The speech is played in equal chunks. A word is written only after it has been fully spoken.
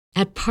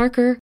At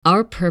Parker,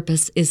 our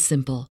purpose is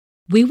simple.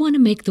 We want to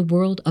make the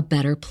world a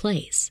better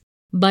place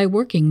by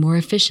working more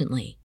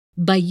efficiently,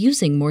 by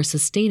using more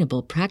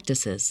sustainable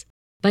practices,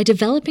 by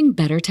developing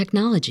better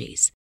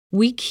technologies.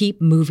 We keep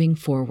moving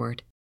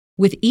forward.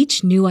 With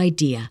each new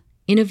idea,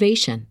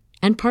 innovation,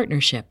 and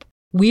partnership,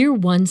 we're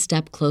one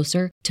step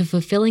closer to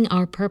fulfilling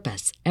our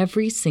purpose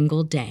every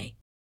single day.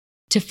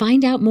 To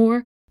find out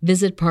more,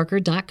 visit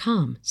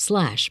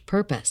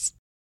parker.com/purpose.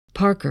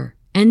 Parker,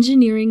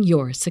 engineering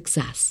your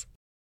success.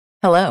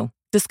 Hello,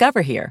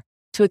 Discover here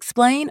to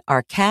explain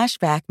our cash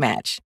back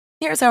match.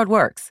 Here's how it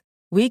works.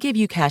 We give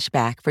you cash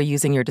back for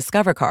using your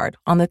Discover card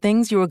on the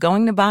things you were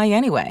going to buy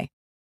anyway.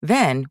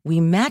 Then we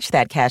match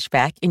that cash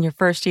back in your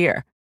first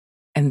year.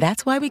 And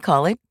that's why we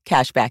call it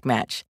Cashback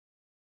Match.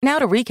 Now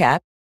to recap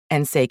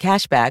and say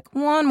cashback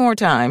one more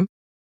time.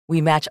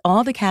 We match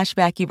all the cash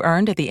back you've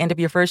earned at the end of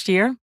your first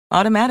year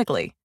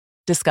automatically.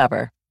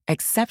 Discover.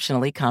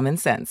 Exceptionally common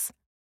sense.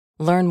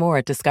 Learn more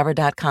at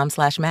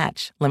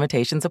discover.com/match.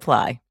 Limitations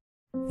apply.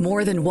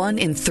 More than 1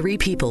 in 3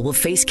 people will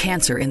face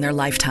cancer in their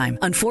lifetime.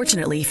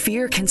 Unfortunately,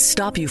 fear can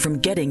stop you from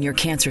getting your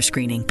cancer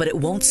screening, but it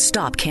won't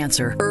stop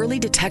cancer. Early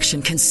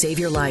detection can save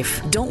your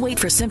life. Don't wait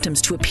for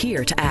symptoms to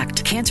appear to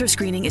act. Cancer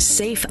screening is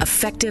safe,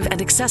 effective,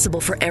 and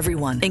accessible for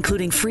everyone,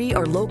 including free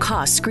or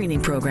low-cost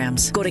screening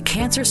programs. Go to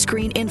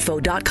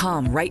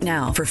cancerscreeninfo.com right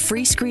now for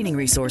free screening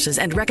resources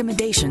and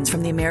recommendations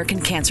from the American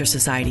Cancer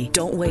Society.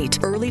 Don't wait.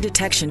 Early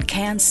detection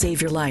can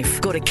save your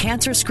life. Go to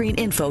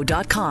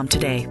cancerscreeninfo.com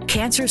today.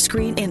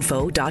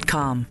 Cancerscreeninfo.com. Hello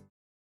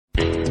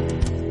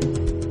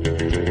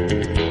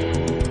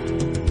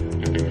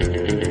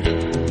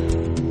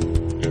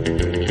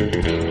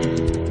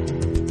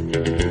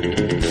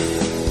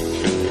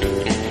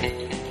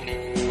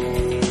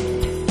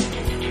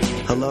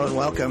and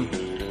welcome.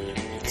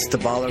 It's the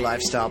Baller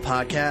Lifestyle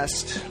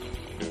Podcast.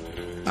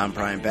 I'm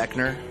Brian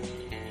Beckner.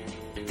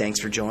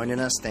 Thanks for joining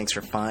us. Thanks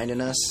for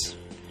finding us.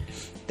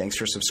 Thanks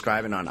for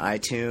subscribing on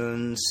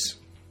iTunes,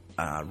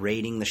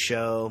 rating the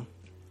show,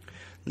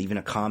 leaving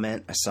a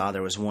comment. I saw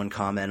there was one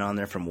comment on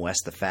there from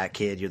Wes the Fat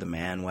Kid. You're the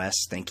man,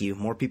 Wes. Thank you.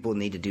 More people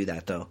need to do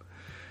that, though.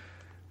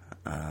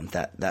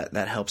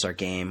 That helps our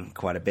game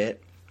quite a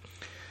bit.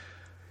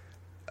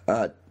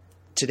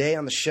 Today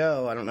on the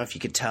show, I don't know if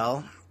you could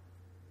tell,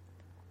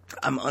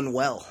 I'm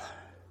unwell.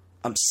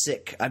 I'm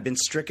sick. I've been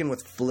stricken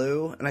with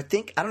flu, and I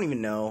don't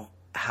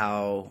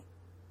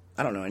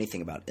know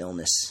anything about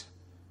illness.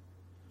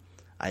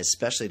 I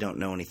especially don't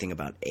know anything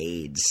about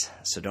AIDS,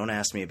 so don't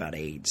ask me about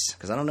AIDS,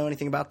 because I don't know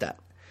anything about that.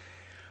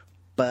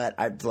 But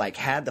I've,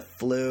 had the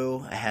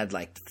flu, I had,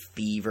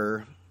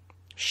 fever,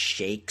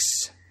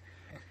 shakes.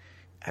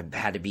 I've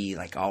had to be,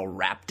 all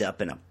wrapped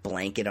up in a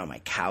blanket on my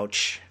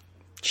couch,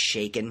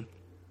 shaking.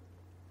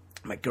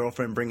 My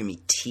girlfriend bringing me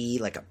tea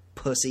like a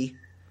pussy,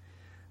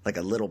 like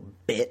a little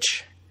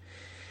bitch.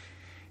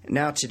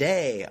 Now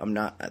today,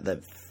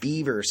 the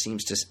fever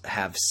seems to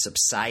have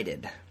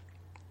subsided.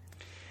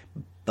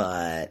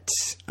 But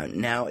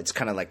now it's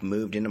kind of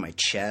moved into my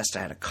chest.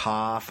 I had a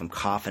cough. I'm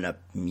coughing up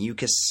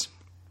mucus.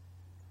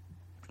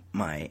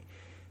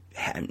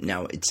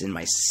 Now it's in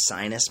my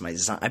sinus.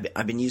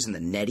 I've been using the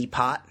neti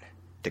pot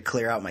to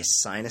clear out my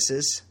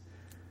sinuses.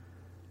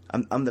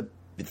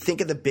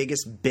 Think of the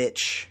biggest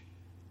bitch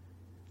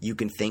you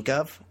can think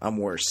of. I'm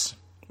worse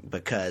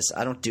because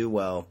I don't do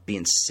well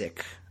being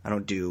sick. I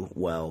don't do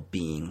well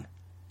being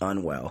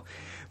unwell.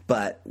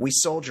 But we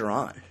soldier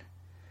on.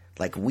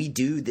 We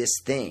do this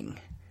thing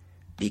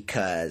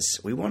because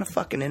we want to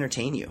fucking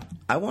entertain you.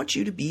 I want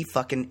you to be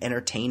fucking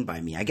entertained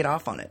by me. I get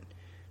off on it.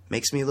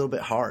 Makes me a little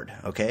bit hard,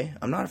 okay?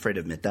 I'm not afraid to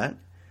admit that. I'm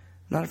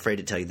not afraid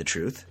to tell you the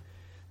truth.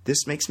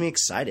 This makes me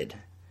excited.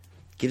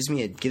 Gives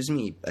me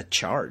a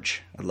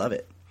charge. I love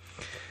it.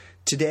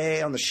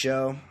 Today on the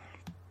show,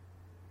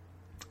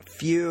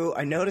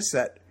 I noticed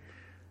that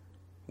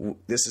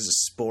this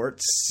is a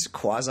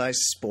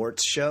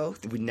quasi-sports show.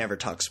 We never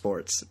talk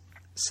sports,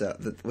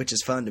 which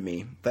is fun to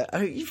me. But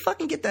you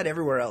fucking get that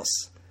everywhere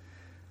else.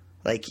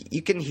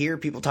 You can hear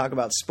people talk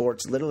about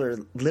sports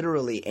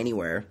literally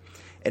anywhere,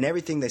 and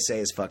everything they say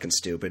is fucking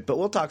stupid. But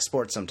we'll talk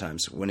sports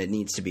sometimes when it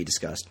needs to be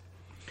discussed.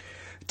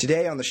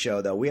 Today on the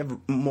show, though, we have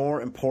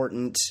more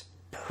important,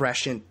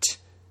 prescient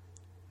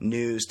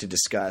news to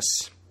discuss.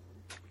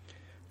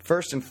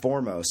 First and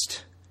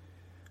foremost,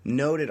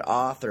 noted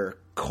author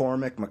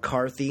Cormac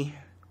McCarthy.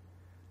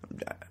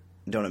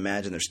 Don't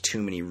imagine there's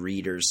too many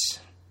readers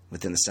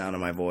within the sound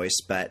of my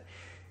voice, but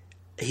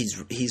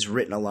he's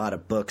written a lot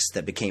of books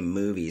that became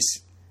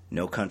movies.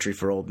 No Country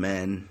for Old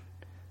Men,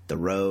 The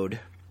Road.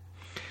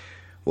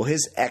 Well,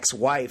 his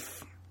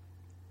ex-wife,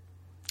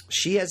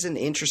 she has an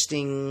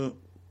interesting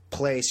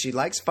place. She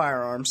likes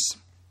firearms.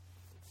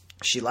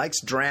 She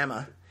likes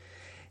drama.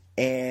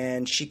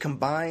 And she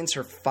combines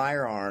her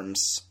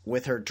firearms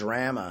with her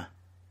drama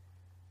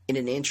in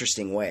an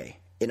interesting way.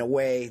 In a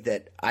way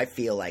that I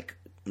feel like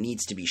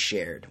needs to be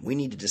shared. We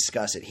need to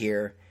discuss it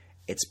here.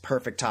 It's a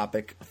perfect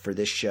topic for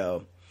this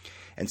show.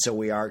 And so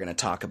we are going to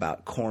talk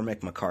about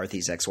Cormac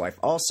McCarthy's ex-wife.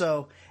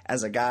 Also,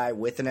 as a guy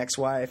with an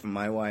ex-wife,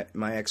 my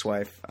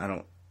ex-wife, I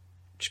don't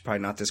She's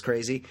probably not this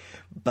crazy,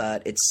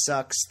 but it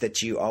sucks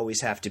that you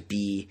always have to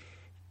be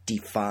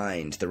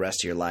defined the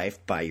rest of your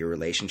life by your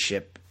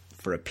relationship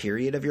for a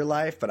period of your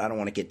life, but I don't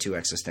want to get too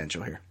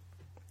existential here.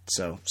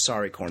 So,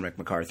 sorry, Cormac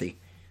McCarthy.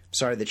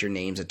 Sorry that your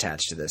name's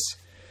attached to this.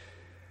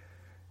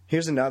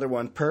 Here's another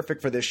one,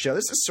 perfect for this show.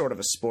 This is sort of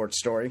a sports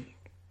story.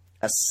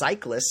 A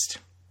cyclist,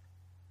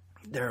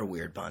 they're a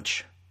weird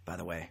bunch, by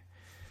the way.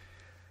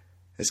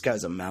 This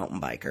guy's a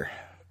mountain biker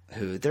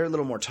who, they're a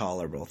little more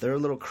tolerable. They're a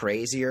little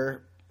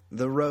crazier.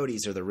 The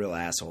roadies are the real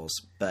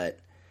assholes, but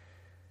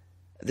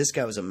this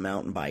guy was a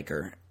mountain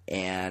biker,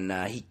 and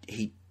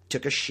he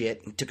took a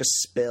shit, took a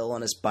spill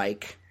on his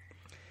bike,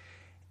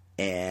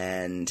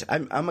 and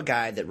I'm a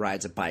guy that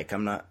rides a bike.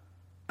 I'm not,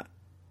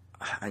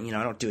 I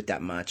don't do it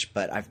that much,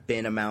 but I've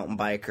been a mountain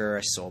biker.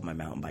 I sold my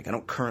mountain bike. I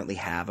don't currently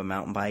have a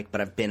mountain bike,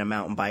 but I've been a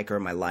mountain biker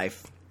in my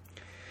life.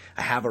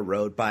 I have a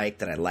road bike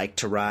that I like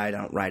to ride. I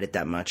don't ride it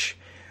that much,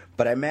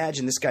 but I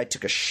imagine this guy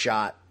took a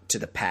shot to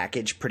the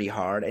package pretty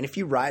hard, and if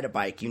you ride a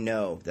bike, you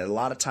know that a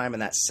lot of time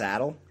in that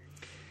saddle,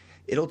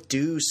 it'll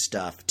do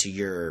stuff to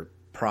your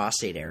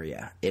prostate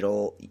area.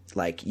 It'll,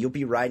 like, you'll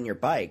be riding your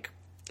bike,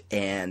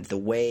 and the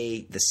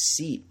way the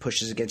seat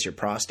pushes against your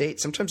prostate,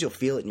 sometimes you'll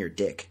feel it in your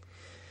dick.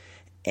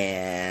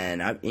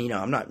 And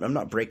I'm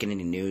not breaking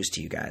any news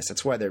to you guys.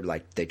 That's why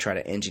they try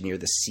to engineer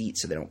the seat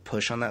so they don't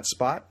push on that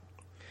spot.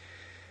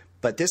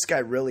 But this guy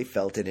really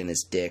felt it in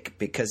his dick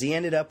because he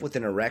ended up with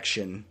an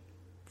erection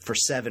for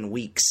 7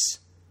 weeks.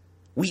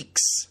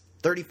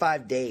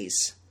 35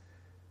 days.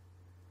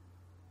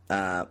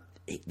 That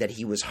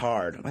he was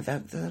hard.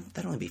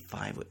 That'd only be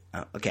 5.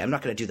 Okay, I'm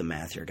not going to do the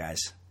math here,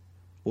 guys.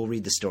 We'll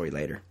read the story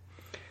later.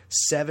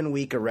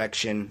 7-week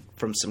erection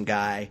from some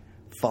guy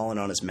falling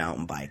on his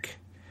mountain bike.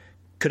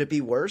 Could it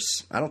be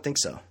worse? I don't think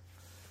so.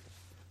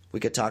 We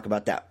could talk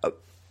about that.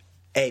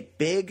 A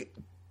big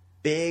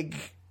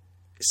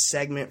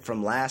segment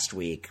from last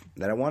week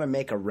that I want to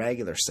make a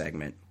regular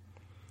segment.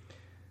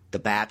 The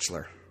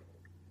Bachelor.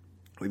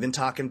 We've been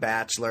talking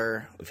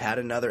Bachelor. We've had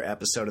another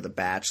episode of The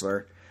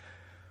Bachelor.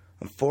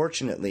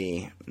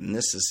 Unfortunately, and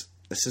this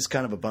is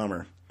kind of a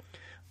bummer,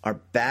 our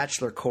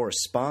Bachelor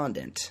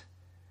correspondent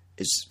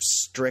is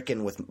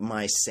stricken with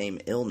my same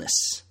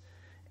illness,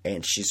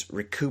 and she's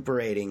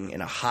recuperating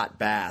in a hot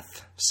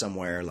bath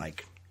somewhere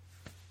like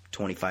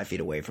 25 feet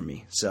away from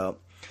me. So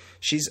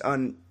she's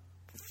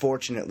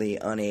unfortunately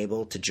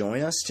unable to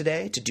join us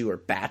today to do her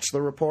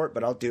Bachelor report,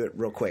 but I'll do it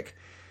real quick.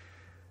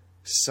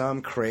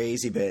 Some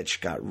crazy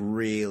bitch got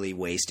really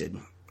wasted,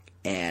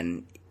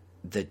 and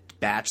the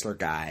Bachelor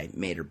guy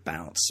made her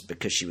bounce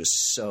because she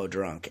was so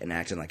drunk and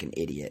acting like an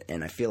idiot.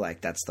 And I feel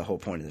like that's the whole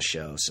point of the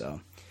show.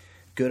 So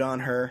good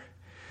on her.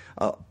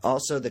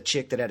 Also, the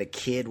chick that had a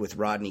kid with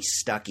Rodney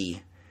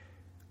Stuckey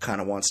kind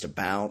of wants to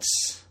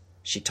bounce.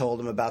 She told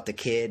him about the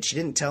kid. She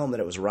didn't tell him that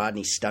it was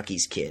Rodney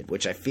Stuckey's kid,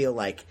 which I feel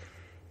like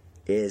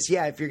is,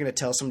 yeah, if you're going to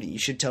tell somebody, you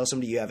should tell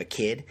somebody you have a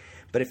kid.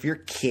 But if your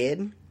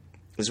kid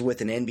is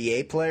with an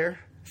NBA player,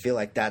 I feel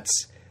like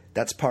that's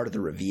part of the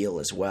reveal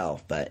as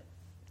well. But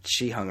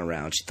she hung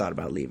around. She thought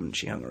about leaving.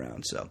 She hung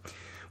around. So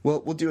we'll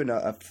do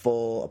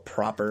a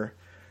proper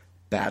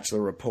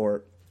Bachelor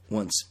report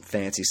once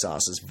Fancy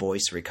Sauce's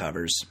voice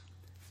recovers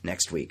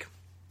next week.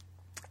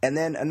 And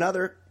then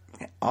another,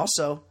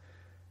 also,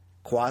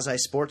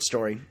 quasi-sports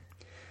story.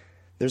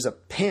 There's a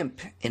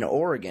pimp in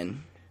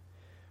Oregon,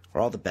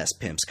 where all the best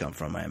pimps come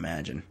from, I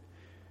imagine.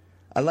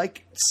 I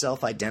like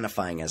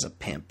self-identifying as a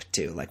pimp,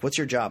 too. Like, what's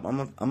your job?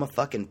 I'm a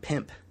fucking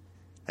pimp.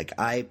 Like,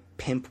 I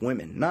pimp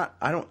women.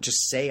 I don't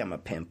just say I'm a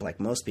pimp like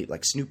most people,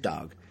 like Snoop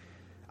Dogg.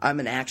 I'm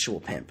an actual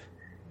pimp.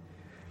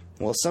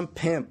 Well, some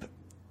pimp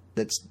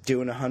that's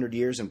doing 100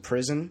 years in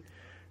prison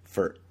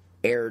for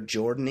Air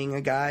Jordaning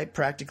a guy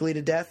practically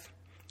to death,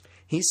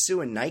 he's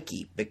suing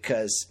Nike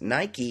because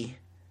Nike,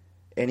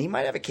 and he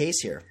might have a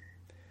case here,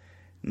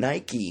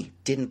 Nike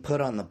didn't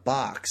put on the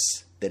box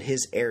that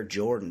his Air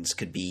Jordans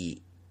could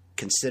be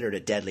considered a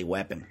deadly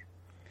weapon.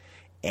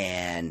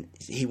 And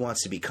he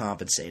wants to be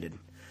compensated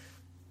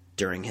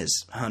during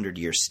his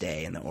 100-year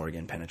stay in the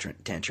Oregon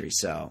Penitentiary.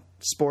 So,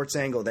 sports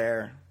angle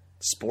there,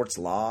 sports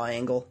law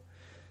angle,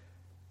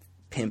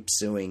 pimp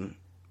suing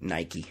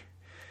Nike.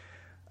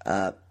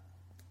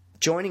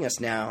 Joining us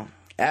now,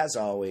 as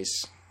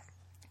always,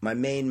 my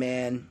main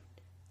man,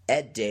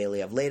 Ed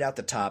Daly. I've laid out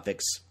the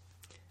topics.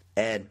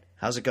 Ed,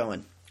 how's it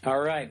going? All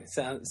right.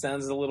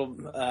 Sounds a little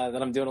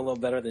that I'm doing a little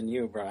better than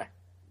you, Bri.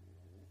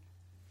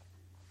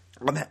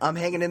 I'm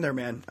hanging in there,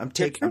 man. I'm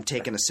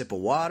taking a sip of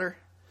water.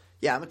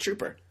 Yeah, I'm a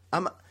trooper.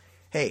 I'm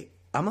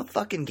a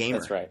fucking gamer.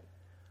 That's right.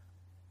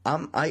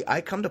 I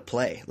come to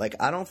play. Like,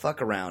 I don't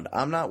fuck around.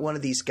 I'm not one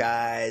of these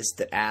guys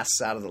that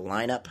asks out of the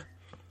lineup.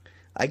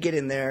 I get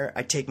in there,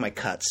 I take my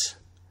cuts.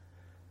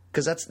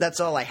 Because that's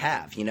all I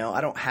have, you know?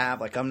 I don't have,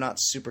 like, I'm not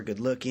super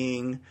good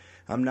looking.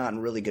 I'm not in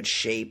really good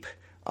shape.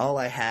 All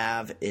I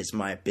have is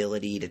my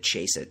ability to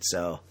chase it.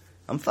 So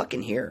I'm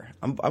fucking here.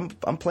 I'm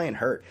playing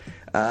hurt.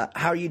 How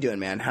are you doing,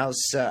 man? How's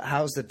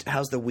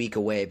the week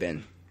away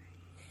been?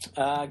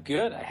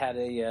 Good. I had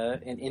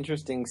an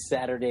interesting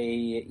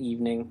Saturday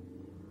evening.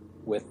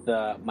 with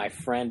my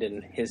friend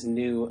and his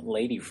new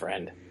lady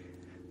friend.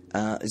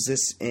 Is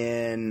this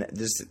in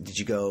this? Did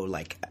you go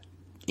like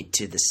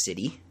to the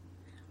city?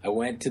 I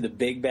went to the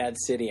big bad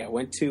city. I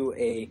went to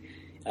a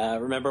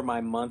remember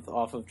my month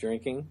off of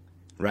drinking?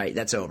 Right,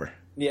 that's over.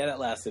 Yeah, that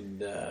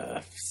lasted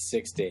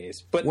 6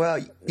 days. But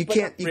you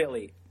can't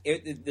really.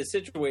 The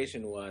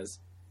situation was,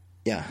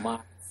 yeah, my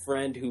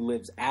friend who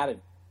lives out of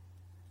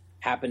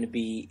happened to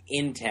be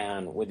in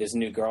town with his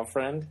new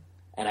girlfriend,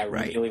 and I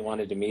really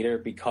wanted to meet her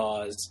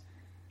because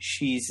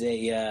she's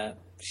an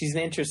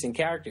interesting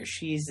character.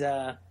 She's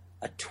a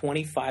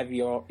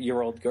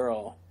 25-year-old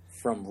girl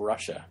from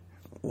Russia.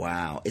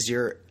 Wow. Is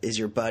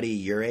your buddy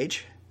your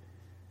age?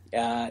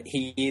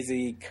 He is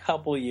a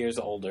couple years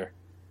older.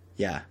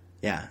 Yeah.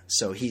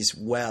 So he's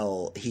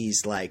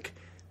like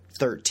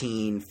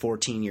 13,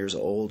 14 years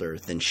older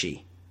than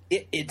she.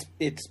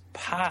 It's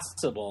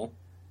possible.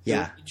 Yeah. It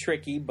would be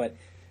tricky, but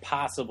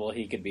possible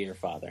he could be her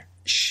father.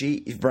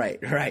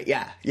 Right.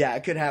 Yeah,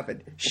 it could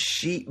happen.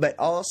 But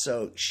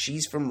also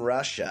she's from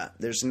Russia.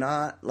 There's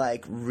not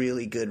like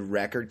really good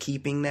record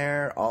keeping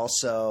there.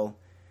 Also,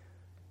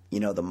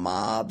 the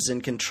mob's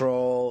in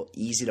control,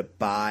 easy to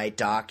buy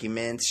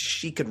documents.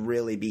 She could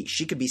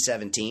be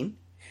 17.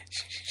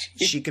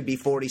 She could be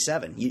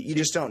 47. You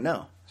just don't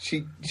know.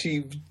 She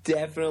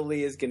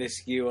definitely is going to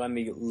skew on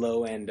the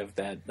low end of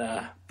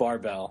that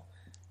barbell.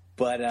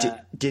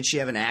 But did she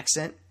have an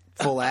accent?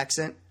 Full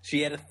accent?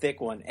 She had a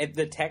thick one. And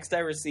the text I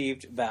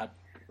received about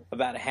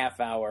a half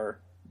hour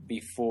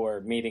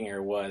before meeting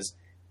her was,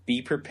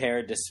 "Be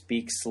prepared to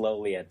speak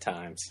slowly at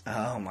times."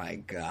 Oh my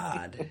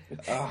god!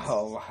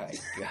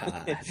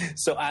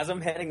 So as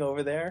I'm heading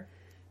over there,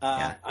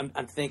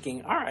 I'm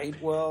thinking, all right,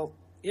 well,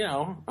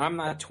 I'm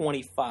not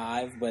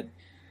 25, but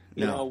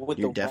with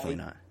you're definitely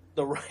not.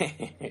 The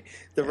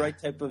right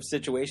type of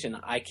situation,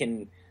 I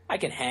can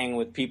hang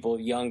with people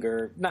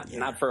younger,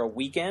 not for a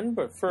weekend,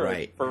 but for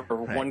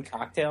one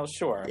cocktail,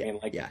 sure. Yeah. I mean,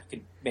 I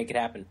could make it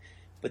happen.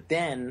 But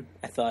then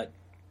I thought,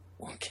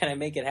 well, can I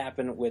make it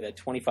happen with a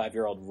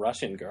 25-year-old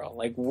Russian girl?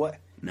 Like what?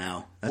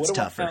 No, that's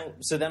tougher.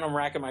 So then I'm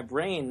racking my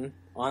brain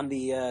on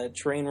the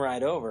train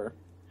ride over.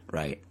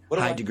 Right.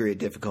 High degree of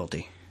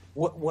difficulty.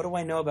 What do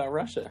I know about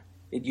Russia?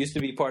 It used to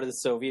be part of the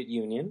Soviet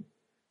Union.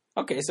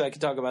 Okay, so I could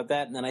talk about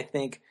that, and then I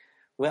think,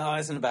 well, I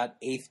was in about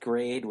 8th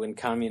grade when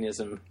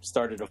communism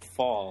started to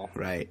fall.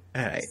 Right.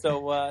 All right.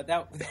 So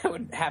that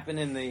would happen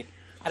in the,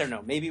 I don't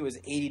know, maybe it was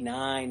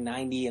 89,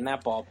 90, in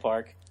that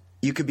ballpark.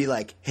 You could be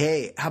like,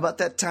 hey, how about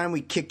that time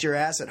we kicked your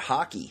ass at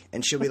hockey?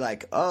 And she'll be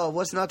like, oh,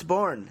 was not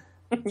born.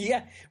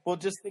 Yeah, well,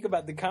 just think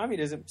about the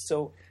communism.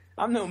 So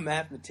I'm no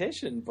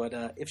mathematician, but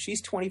if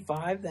she's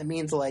 25, that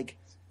means like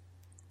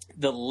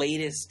the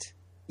latest,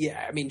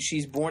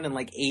 she's born in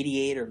like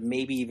 88 or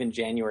maybe even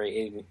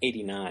January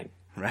 89.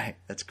 Right,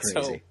 that's crazy.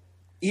 So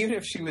even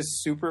if she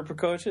was super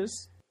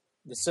precocious,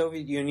 the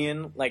Soviet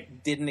Union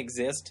didn't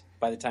exist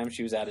by the time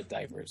she was out of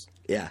diapers.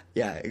 Yeah,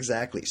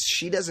 exactly.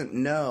 She doesn't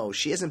know.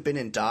 She hasn't been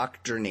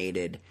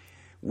indoctrinated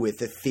with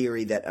the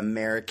theory that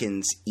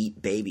Americans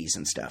eat babies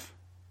and stuff,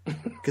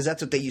 because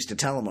that's what they used to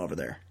tell them over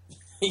there.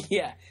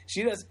 Yeah,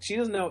 she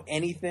doesn't know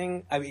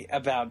anything.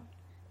 About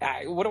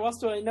what else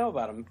do I know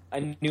about them?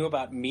 I knew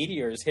about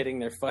meteors hitting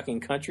their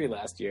fucking country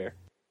last year,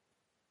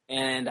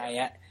 and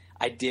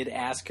I did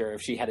ask her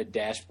if she had a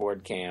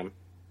dashboard cam.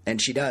 And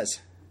she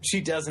does.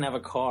 She doesn't have a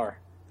car.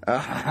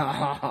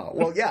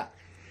 Well, yeah.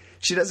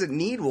 She doesn't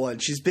need one.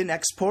 She's been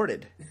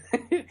exported.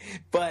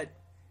 But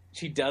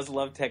she does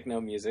love techno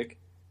music.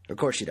 Of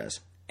course she does.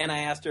 And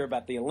I asked her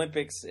about the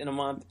Olympics in a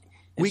month.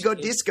 We go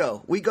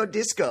disco.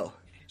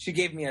 She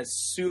gave me a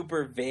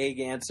super vague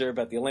answer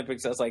about the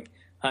Olympics. I was like,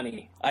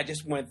 honey, I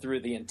just went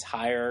through the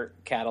entire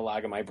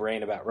catalog of my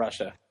brain about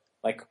Russia.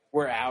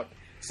 We're out.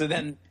 So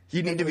then...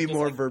 You need to be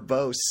more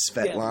verbose,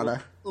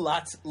 Svetlana.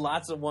 Yeah,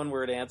 lots of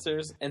one-word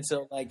answers. And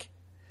so,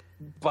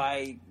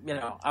 by,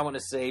 I want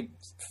to say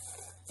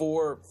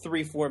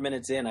 3-4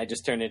 minutes in, I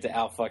just turned into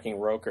Al fucking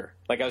Roker.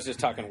 I was just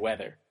talking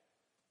weather.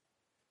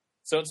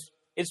 So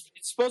it's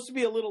supposed to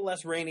be a little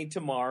less rainy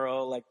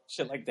tomorrow,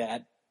 shit like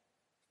that.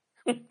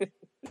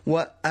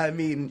 What?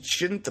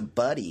 Shouldn't the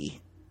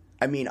buddy...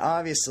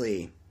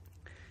 obviously...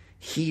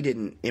 He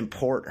didn't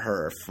import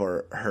her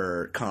for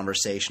her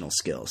conversational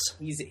skills.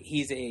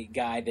 He's a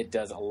guy that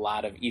does a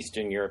lot of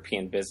Eastern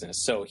European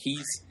business. So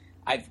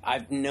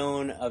I've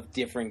known of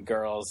different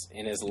girls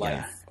in his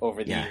life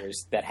over the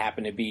years that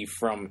happen to be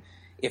from,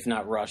 if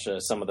not Russia,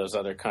 some of those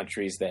other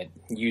countries that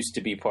used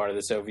to be part of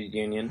the Soviet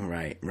Union.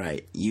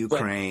 Right.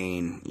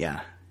 Ukraine,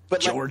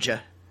 but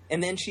Georgia.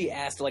 And then she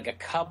asked a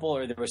couple,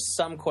 or there were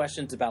some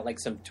questions about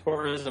some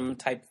tourism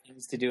type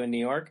things to do in New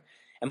York.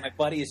 And my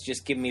buddy is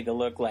just giving me the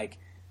look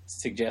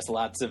suggest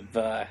lots of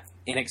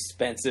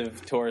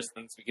inexpensive tourist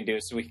things we can do,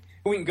 so we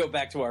can go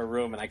back to our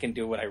room and I can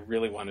do what I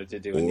really wanted to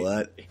do.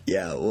 What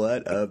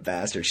a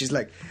bastard. She's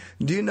like,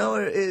 do you know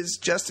it is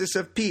justice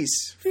of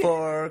peace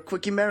for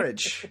quickie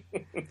marriage?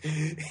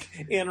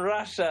 In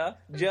Russia,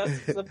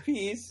 justice of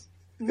peace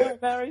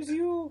marries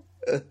you.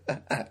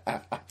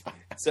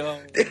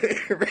 So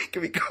you're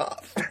making me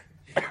cough.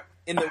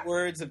 In the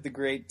words of the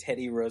great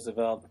Teddy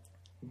Roosevelt,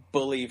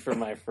 bully for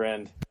my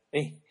friend.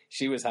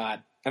 She was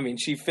hot. I mean,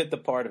 she fit the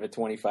part of a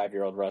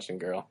 25-year-old Russian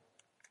girl.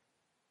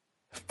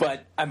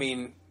 But, I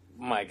mean,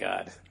 my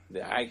God.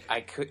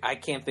 I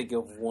can't think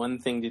of one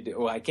thing to do.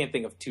 Well, I can't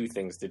think of two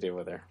things to do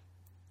with her.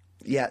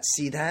 Yeah,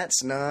 see,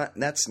 that's not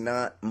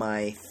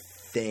my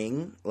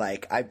thing.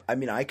 Like, I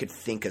mean, I could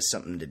think of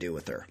something to do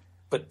with her.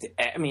 But,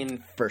 I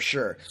mean... For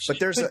sure. But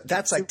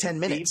that's like 10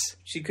 minutes. Deep.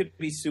 She could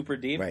be super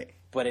deep. Right.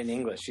 But in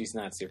English, she's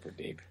not super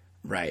deep.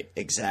 Right,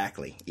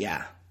 exactly.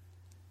 Yeah.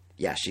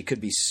 Yeah, she could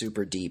be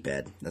super deep,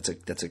 Ed. That's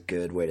a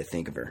good way to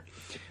think of her.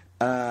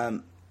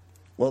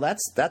 Well,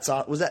 that's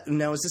all. Was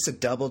this a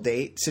double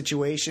date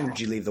situation, or did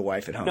you leave the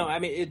wife at home? No, I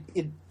mean,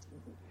 it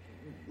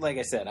like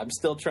I said, I'm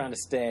still trying to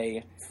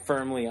stay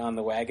firmly on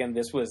the wagon.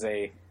 This was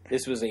a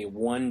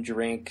one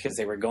drink because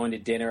they were going to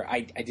dinner.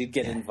 I did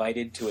get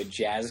invited to a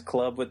jazz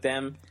club with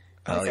them.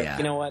 I was like,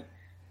 you know what?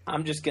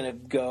 I'm just going to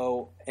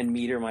go and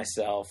meet her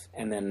myself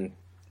and then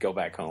go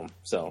back home.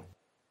 So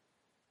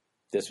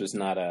this was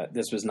not a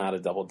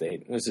double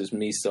date. This is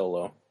me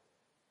solo.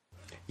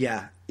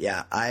 Yeah.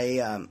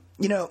 I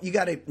you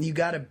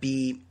gotta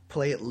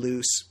play it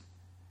loose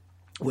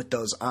with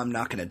those I'm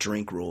not gonna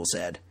drink rules,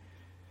 Ed.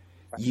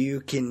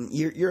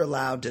 You're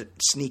allowed to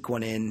sneak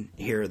one in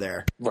here or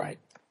there. Right.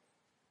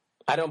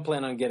 I don't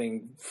plan on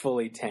getting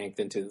fully tanked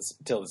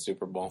until the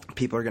Super Bowl.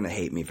 People are gonna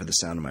hate me for the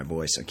sound of my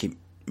voice. I keep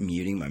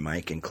muting my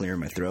mic and clearing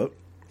my throat.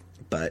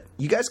 But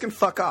you guys can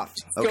fuck off,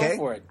 okay? Go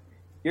for it.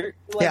 You're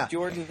like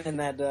Jordan in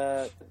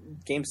that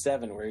Game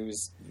 7 where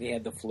he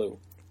had the flu.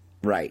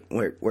 Right,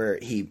 where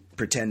he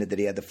pretended that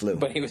he had the flu.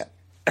 But he was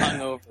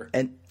hungover.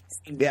 And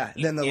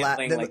then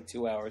like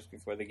 2 hours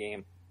before the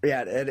game.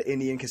 Yeah, at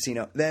Indian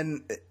Casino.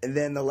 Then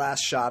the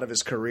last shot of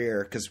his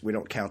career, because we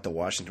don't count the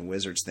Washington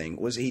Wizards thing,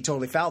 was he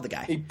totally fouled the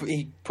guy.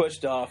 He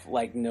pushed off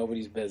like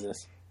nobody's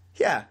business.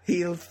 Yeah,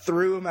 he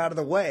threw him out of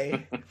the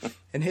way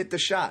and hit the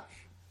shot.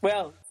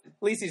 Well, at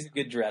least he's a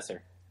good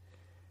dresser.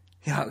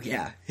 Oh,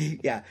 yeah.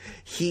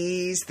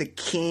 He's the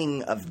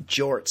king of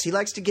jorts. He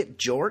likes to get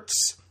jorts,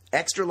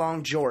 extra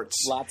long jorts.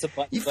 Lots of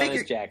buttons on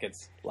his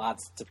jackets.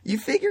 You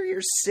figure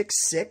you're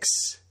 6'6",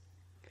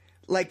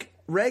 like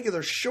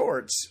regular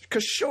shorts,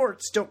 because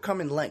shorts don't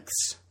come in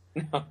lengths.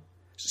 No.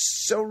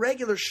 So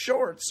regular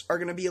shorts are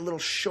going to be a little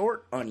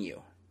short on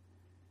you.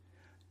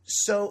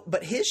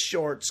 But his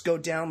shorts go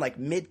down like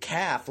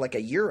mid-calf, like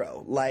a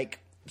Euro, like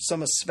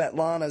some of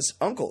Svetlana's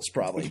uncles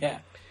probably.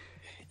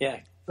 Yeah.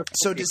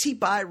 So does he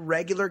buy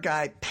regular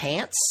guy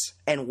pants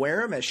and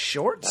wear them as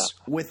shorts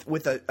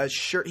with a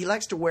shirt? He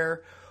likes to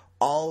wear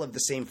all of the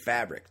same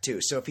fabric too.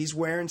 So if he's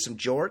wearing some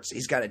jorts,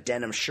 he's got a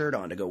denim shirt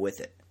on to go with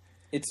it.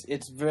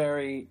 It's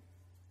very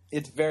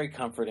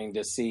comforting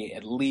to see.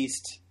 At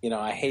least,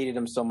 I hated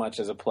him so much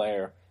as a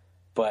player,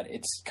 but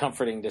it's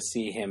comforting to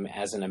see him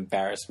as an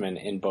embarrassment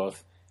in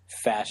both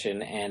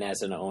fashion and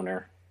as an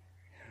owner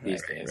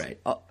these days. Right.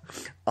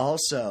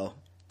 Also,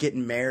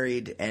 getting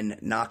married and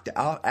knocked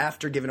out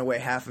after giving away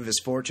half of his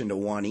fortune to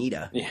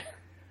Juanita. Yeah.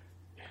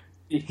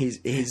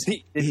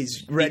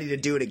 He's ready to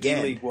do it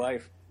again. D-League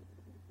wife.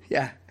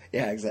 Yeah,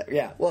 exactly.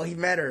 Yeah. Well, he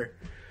met her.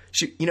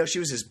 She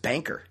was his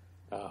banker.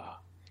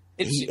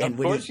 Of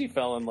course she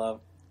fell in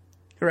love.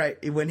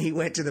 Right. When he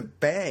went to the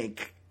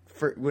bank,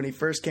 when he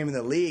first came in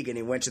the league and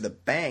he went to the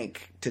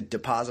bank to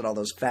deposit all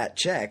those fat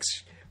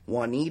checks,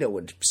 Juanita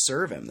would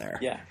serve him there.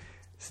 Yeah.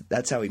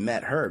 That's how he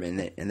met her, and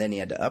then he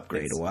had to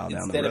upgrade a while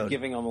down the road. Instead of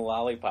giving him a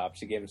lollipop,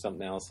 she gave him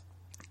something else.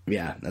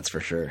 Yeah, that's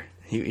for sure.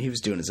 He was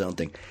doing his own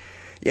thing.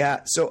 Yeah,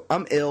 so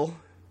I'm ill.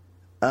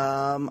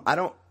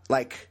 I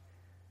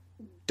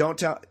don't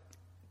tell...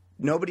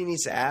 Nobody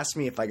needs to ask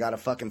me if I got a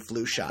fucking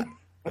flu shot,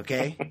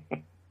 okay?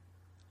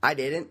 I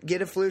didn't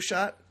get a flu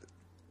shot.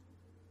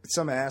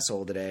 Some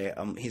asshole today,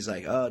 he's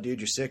like, oh, dude,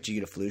 you're sick. Did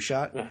you get a flu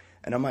shot? Yeah.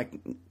 And I'm like...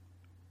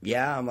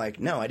 Yeah, I'm like,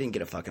 no, I didn't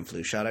get a fucking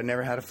flu shot. I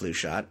never had a flu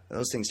shot.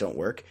 Those things don't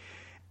work.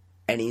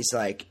 And he's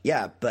like,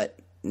 yeah, but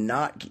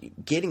not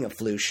getting a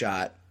flu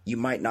shot, you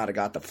might not have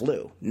got the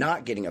flu.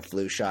 Not getting a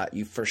flu shot,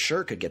 you for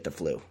sure could get the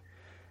flu.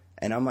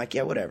 And I'm like,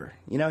 yeah, whatever.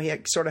 He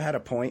sort of had a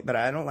point, but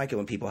I don't like it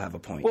when people have a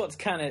point. Well, it's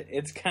kind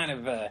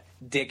of a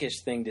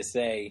dickish thing to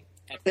say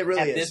at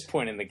this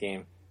point in the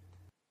game.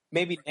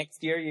 Maybe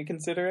next year you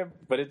consider it,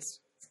 but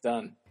it's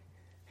done.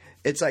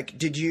 It's like,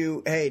 did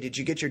you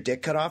get your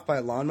dick cut off by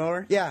a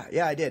lawnmower? Yeah,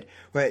 I did.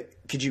 Right.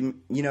 Could you,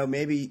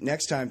 maybe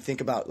next time think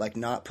about, like,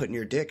 not putting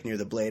your dick near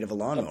the blade of a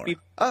lawnmower?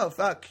 Oh,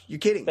 fuck. You're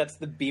kidding. That's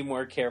the be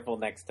more careful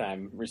next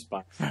time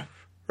response.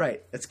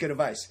 Right. That's good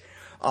advice.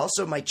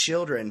 Also, my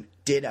children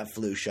did have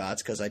flu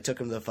shots because I took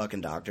them to the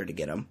fucking doctor to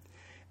get them.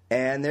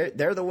 And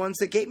they're the ones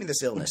that gave me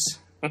this illness.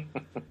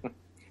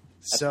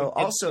 So,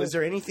 also, is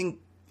there anything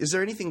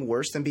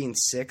worse than being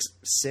sick?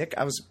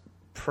 I was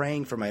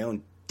praying for my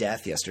own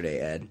death yesterday,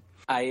 Ed.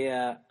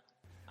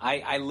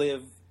 I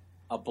live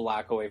a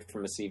block away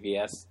from a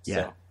CVS,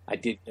 so I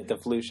did get the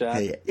flu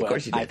shot. Yeah, of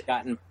course you did.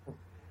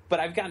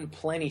 I've gotten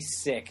plenty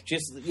sick.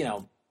 Just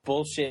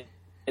bullshit,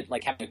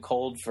 like having a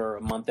cold for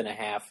a month and a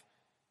half,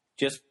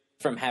 just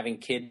from having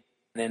kids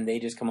then they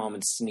just come home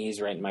and sneeze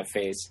right in my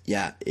face.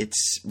 Yeah,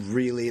 it's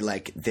really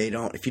like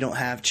if you don't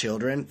have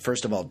children,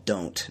 first of all,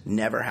 don't.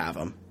 Never have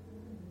them.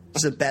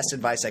 This is the best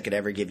advice I could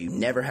ever give you.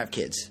 Never have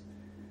kids.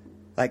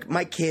 Like,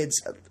 my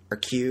kids are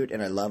cute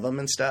and I love them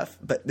and stuff,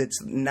 but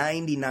it's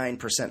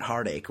 99%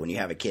 heartache when you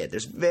have a kid.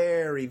 There's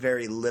very,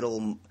 very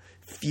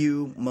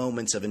few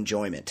moments of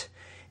enjoyment.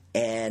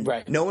 And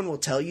no one will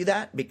tell you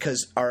that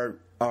because our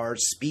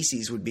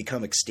species would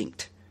become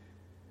extinct.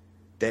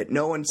 That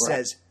no one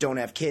says don't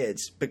have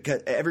kids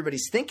because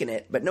everybody's thinking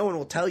it, but no one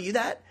will tell you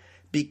that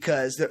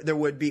because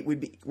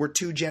we're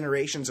 2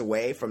 generations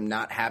away from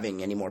not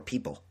having any more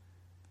people.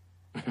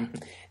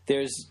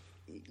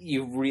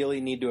 You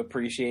really need to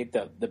appreciate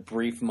the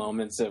brief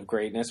moments of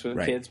greatness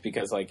with kids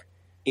because like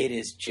it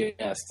is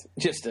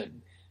just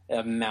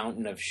a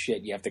mountain of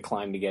shit you have to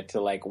climb to get to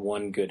like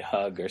one good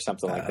hug or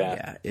something like that.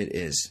 Yeah, it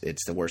is.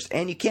 It's the worst.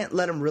 And you can't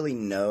let them really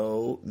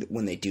know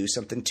when they do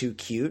something too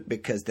cute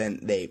because then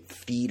they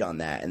feed on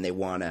that and they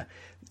want to,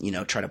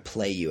 try to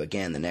play you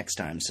again the next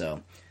time.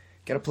 So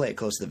got to play it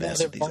close to the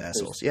vest with these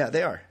assholes. Yeah,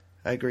 they are.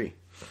 I agree.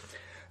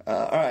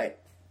 All right.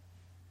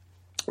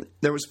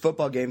 There was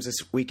football games this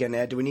weekend,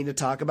 Ed. Do we need to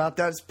talk about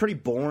that? It's pretty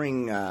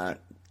boring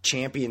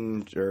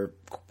champion or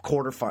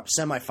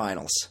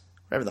semifinals,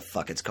 whatever the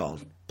fuck it's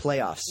called.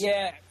 Playoffs.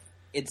 Yeah,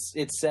 it's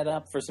set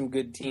up for some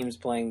good teams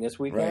playing this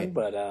weekend,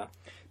 but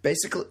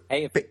basically,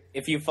 hey,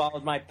 if you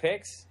followed my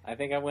picks, I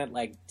think I went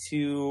like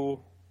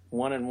 2-1-1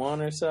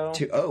 or so.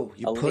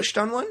 You pushed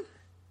on one?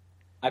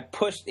 I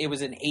pushed. It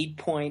was an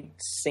 8-point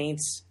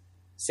Saints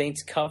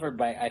covered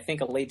by I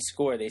think a late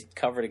score. They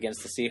covered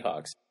against the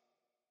Seahawks.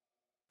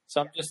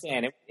 So I'm just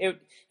saying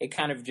it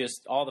kind of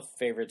just all the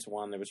favorites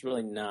won. There was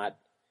really not.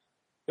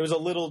 There was a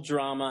little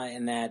drama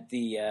in that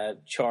the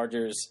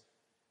Chargers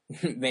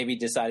maybe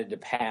decided to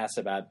pass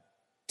about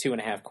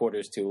 2.5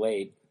 quarters too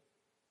late,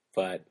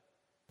 but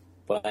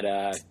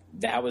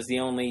that was the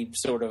only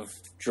sort of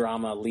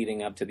drama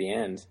leading up to the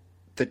end.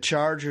 The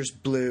Chargers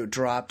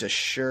dropped a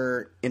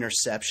sure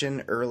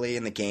interception early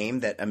in the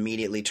game that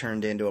immediately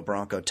turned into a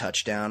Bronco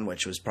touchdown,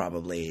 which was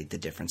probably the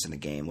difference in the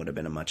game. Would have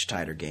been a much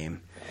tighter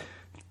game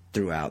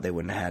throughout. They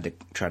wouldn't have had to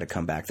try to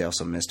come back. They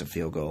also missed a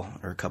field goal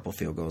or a couple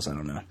field goals. I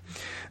don't know.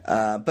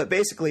 But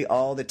basically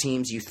all the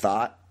teams you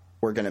thought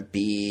were going to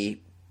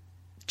be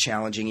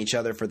challenging each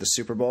other for the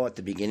Super Bowl at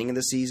the beginning of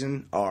the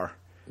season are.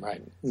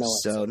 Right.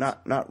 So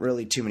not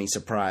really too many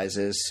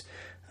surprises.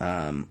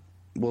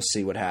 We'll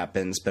see what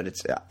happens, but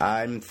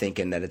I'm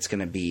thinking that it's going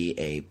to be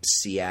a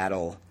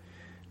Seattle,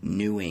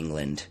 New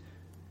England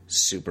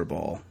Super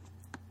Bowl.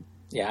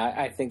 Yeah,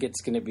 I think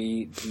it's going to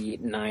be the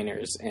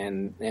Niners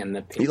and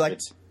the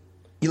Patriots.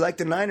 You like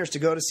the Niners to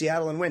go to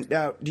Seattle and win.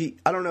 Now,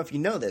 I don't know if you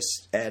know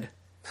this, Ed.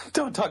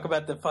 Don't talk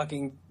about the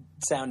fucking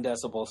sound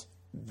decibels.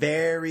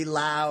 Very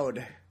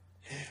loud.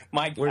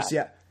 My God.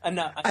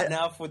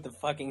 Enough with the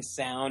fucking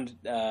sound,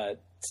 the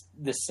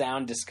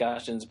sound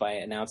discussions by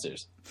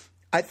announcers.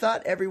 I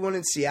thought everyone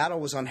in Seattle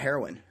was on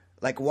heroin.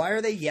 Like, why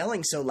are they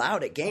yelling so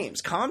loud at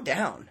games? Calm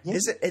down. Yeah.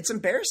 It's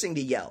embarrassing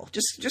to yell.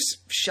 Just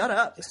shut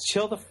up. Just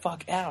chill the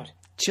fuck out.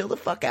 Chill the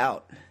fuck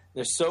out.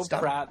 They're so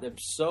proud. They're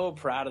so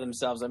proud of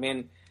themselves. I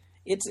mean,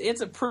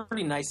 it's a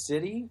pretty nice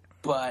city,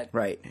 but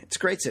right. It's a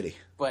great city.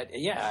 But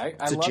yeah,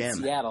 I love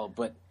Seattle,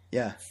 but.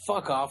 Yeah.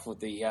 Fuck off with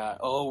the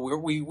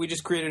we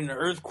just created an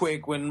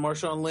earthquake when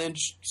Marshawn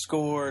Lynch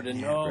scored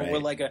and we're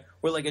like a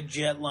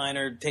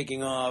jetliner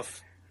taking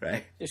off.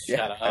 Right. Just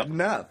shut up.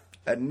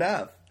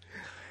 Enough.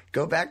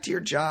 Go back to your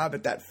job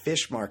at that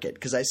fish market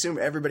because I assume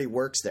everybody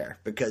works there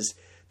because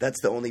that's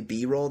the only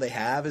B-roll they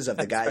have is of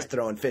the guys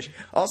throwing fish.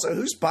 Also,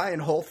 who's buying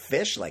whole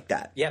fish like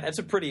that? Yeah, that's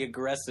a pretty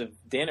aggressive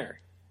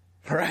dinner.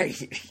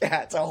 Right.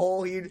 Yeah, it's a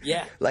whole huge.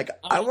 Yeah. Like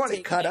I want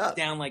it cut up.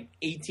 Down like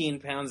 18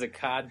 pounds of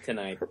cod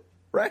tonight.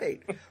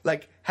 Right.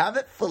 Like, have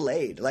it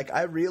filleted. Like,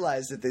 I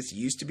realized that this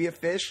used to be a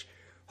fish,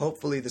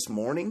 hopefully this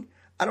morning.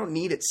 I don't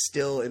need it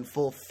still in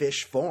full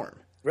fish form.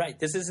 Right.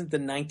 This isn't the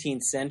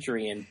 19th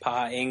century and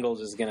Pa Ingalls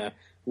is going to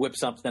whip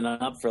something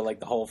up for, like,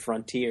 the whole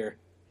frontier.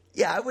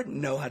 Yeah, I wouldn't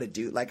know how to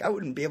do – like, I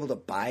wouldn't be able to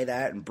buy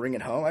that and bring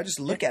it home. I just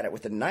look at it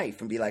with a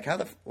knife and be like, how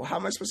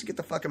am I supposed to get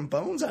the fucking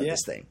bones out of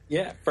this thing?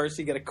 Yeah. First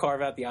you got to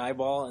carve out the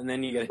eyeball, and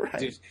then you got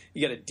to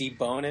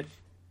debone it.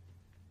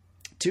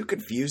 Too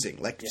confusing.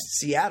 Like,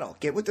 Seattle,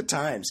 get with the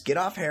times. Get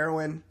off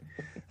heroin.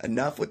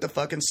 Enough with the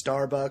fucking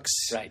Starbucks.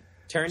 Right.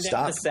 Turn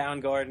down the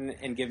Soundgarden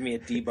and give me a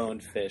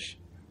deboned fish.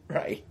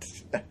 Right.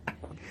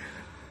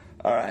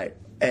 All right.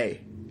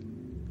 Hey,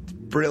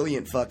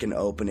 brilliant fucking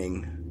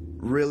opening.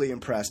 Really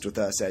impressed with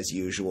us as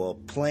usual.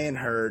 Playing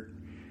hurt.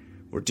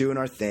 We're doing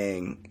our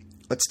thing.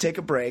 Let's take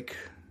a break.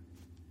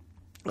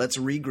 Let's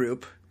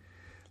regroup.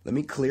 Let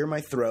me clear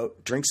my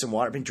throat, drink some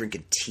water. I've been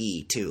drinking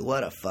tea, too.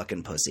 What a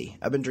fucking pussy.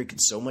 I've been drinking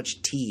so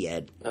much tea,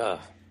 Ed.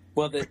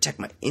 Protect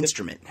my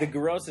instrument. The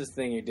grossest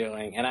thing you're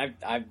doing, and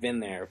I've been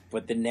there,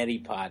 but the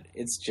neti pot,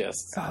 it's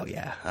just... Oh,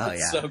 yeah.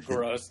 It's so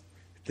gross.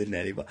 The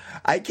neti pot.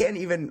 I can't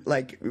even,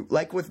 like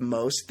with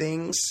most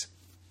things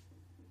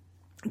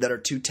that are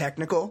too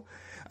technical,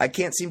 I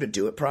can't seem to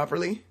do it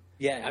properly.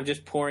 Yeah, I'm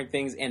just pouring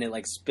things and it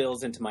like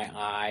spills into my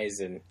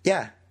eyes and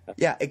Yeah.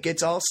 Yeah, it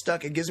gets all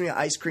stuck. It gives me an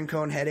ice cream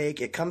cone headache.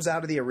 It comes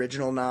out of the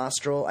original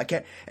nostril. I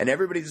can't. And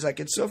everybody's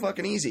like, it's so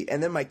fucking easy.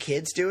 And then my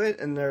kids do it,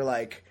 and they're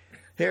like,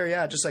 here,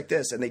 yeah, just like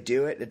this. And they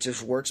do it. It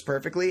just works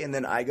perfectly. And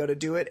then I go to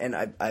do it, and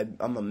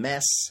I'm a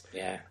mess.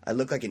 Yeah. I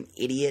look like an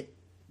idiot.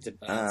 It's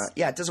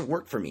Yeah, it doesn't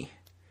work for me.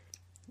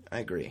 I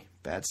agree.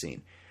 Bad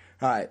scene.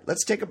 All right,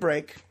 let's take a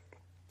break.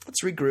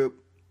 Let's regroup.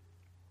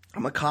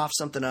 I'm going to cough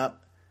something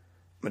up.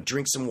 I'm going to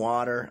drink some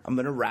water. I'm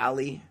going to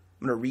rally.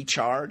 I'm going to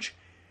recharge.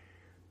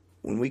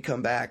 When we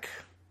come back,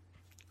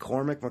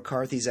 Cormac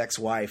McCarthy's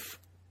ex-wife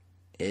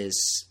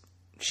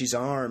she's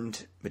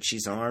armed, but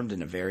she's armed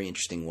in a very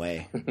interesting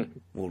way.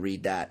 We'll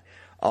read that.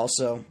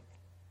 Also,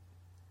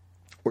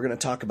 we're going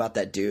to talk about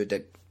that dude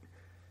that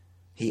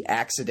he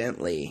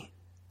accidentally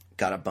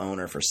got a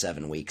boner for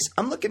 7 weeks.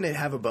 I'm looking to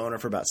have a boner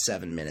for about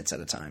 7 minutes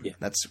at a time. Yeah.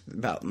 That's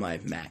about my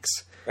max.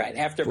 Right.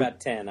 After about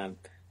 10,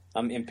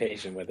 I'm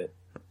impatient with it.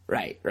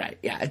 Right.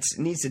 Yeah, it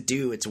needs to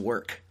do its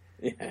work.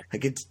 Yeah.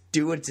 Like it's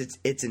do what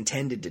it's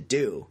intended to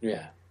do.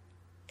 Yeah.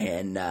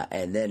 And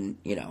then,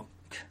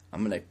 I'm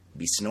going to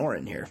be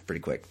snoring here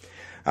pretty quick.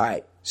 All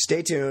right.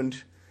 Stay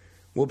tuned.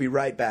 We'll be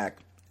right back.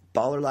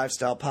 Baller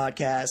Lifestyle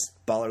Podcast,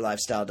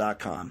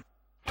 ballerlifestyle.com.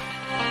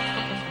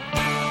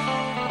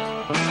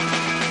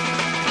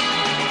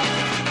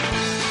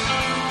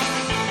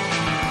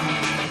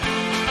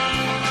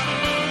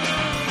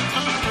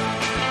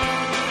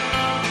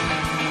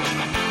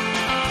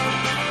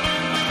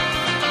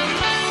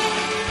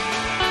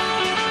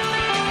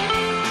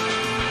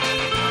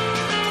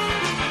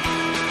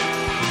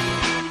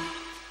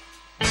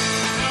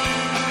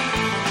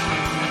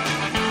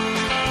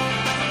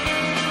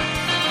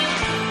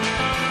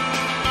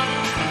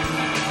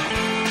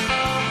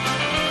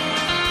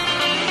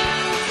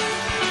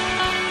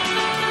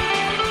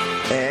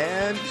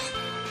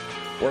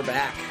 We're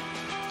back.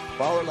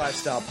 Baller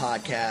Lifestyle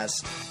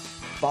Podcast,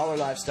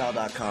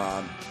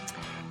 ballerlifestyle.com.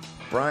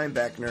 Brian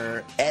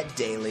Beckner, Ed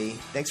Daly,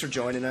 thanks for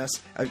joining us.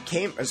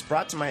 It was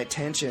brought to my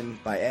attention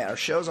by Ed. Our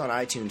show's on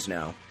iTunes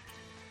now,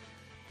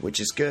 which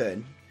is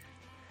good.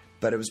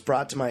 But it was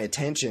brought to my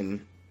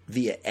attention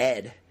via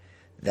Ed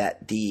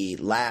that the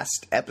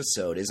last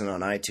episode isn't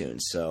on iTunes.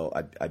 So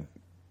I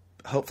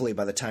hopefully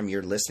by the time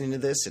you're listening to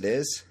this, it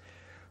is.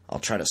 I'll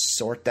try to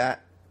sort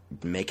that,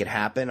 make it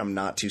happen. I'm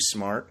not too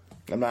smart.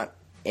 I'm not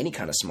any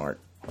kind of smart.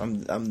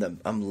 I'm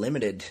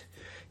limited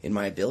in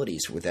my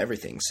abilities with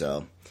everything.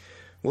 So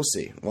we'll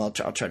see. Well,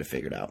 I'll try to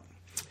figure it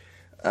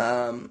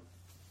out.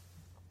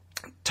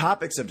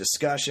 Topics of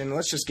discussion.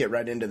 Let's just get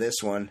right into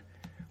this one.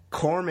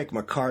 Cormac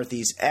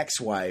McCarthy's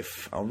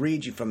ex-wife. I'll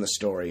read you from the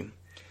story.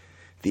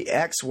 The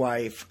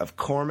ex-wife of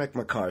Cormac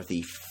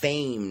McCarthy,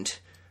 famed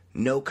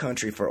No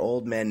Country for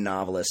Old Men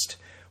novelist,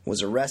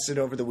 was arrested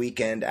over the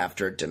weekend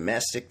after a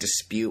domestic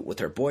dispute with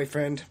her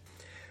boyfriend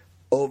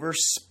over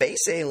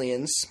space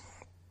aliens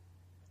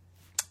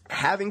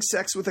having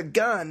sex with a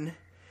gun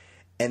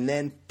and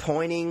then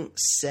pointing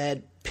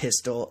said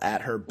pistol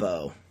at her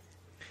beau.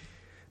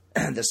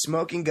 The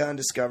smoking gun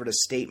discovered a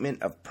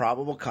statement of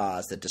probable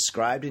cause that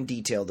described in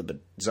detail the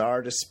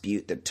bizarre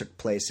dispute that took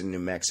place in New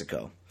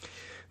Mexico.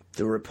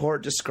 The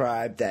report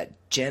described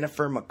that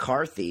Jennifer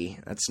McCarthy,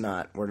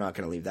 we're not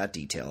going to leave that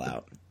detail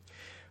out,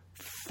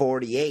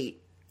 48,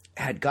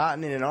 had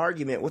gotten in an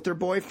argument with her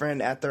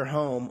boyfriend at their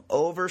home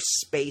over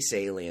space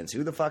aliens.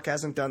 Who the fuck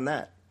hasn't done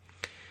that?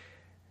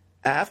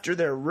 After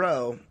their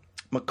row,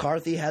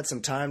 McCarthy had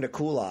some time to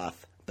cool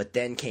off, but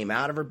then came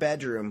out of her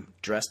bedroom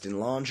dressed in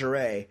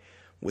lingerie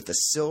with a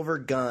silver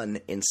gun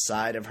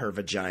inside of her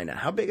vagina.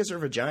 How big is her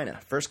vagina?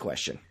 First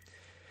question.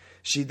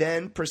 She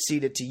then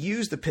proceeded to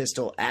use the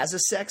pistol as a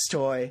sex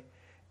toy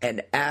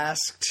and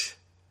asked,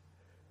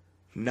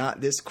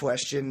 this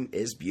question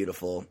is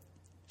beautiful.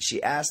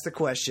 She asked the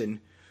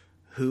question,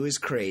 who is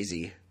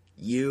crazy,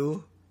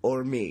 you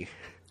or me?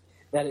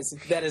 That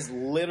is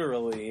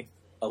literally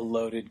a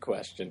loaded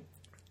question.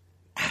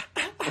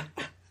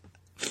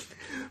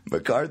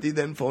 McCarthy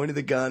then pointed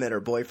the gun at her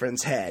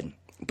boyfriend's head,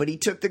 but he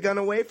took the gun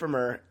away from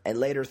her and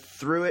later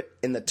threw it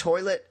in the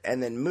toilet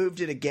and then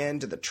moved it again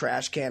to the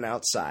trash can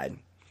outside.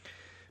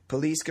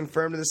 Police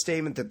confirmed in the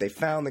statement that they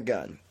found the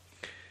gun.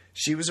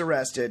 She was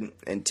arrested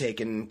and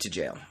taken to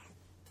jail.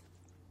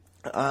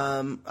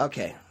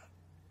 Okay.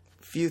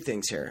 Few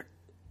things here.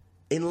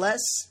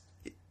 Unless,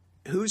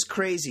 who's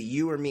crazy,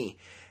 you or me?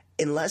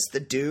 Unless the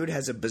dude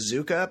has a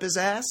bazooka up his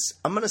ass,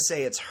 I'm going to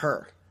say it's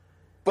her.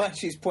 But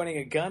she's pointing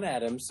a gun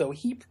at him, so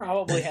he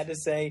probably had to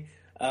say,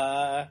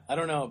 I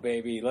don't know,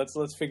 baby.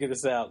 Let's figure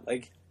this out.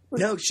 Like,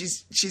 no,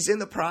 she's in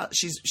the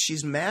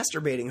she's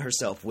masturbating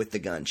herself with the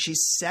gun.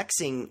 She's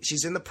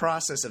in the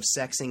process of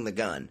sexing the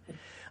gun.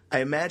 I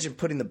imagine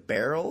putting the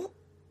barrel,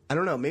 I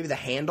don't know, maybe the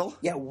handle.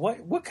 Yeah,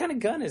 what kind of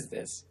gun is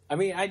this? I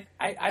mean,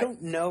 I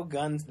don't know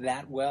guns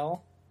that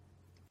well,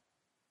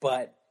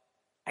 but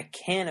I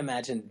can't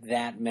imagine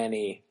that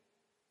many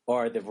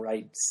are the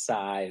right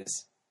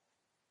size.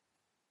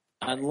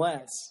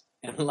 Unless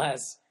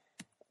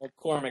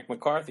Cormac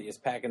McCarthy is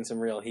packing some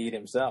real heat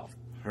himself.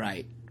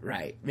 Right.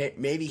 Right.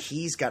 Maybe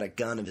he's got a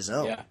gun of his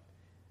own.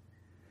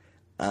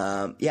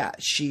 Yeah.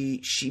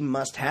 She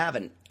must have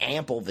an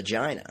ample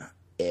vagina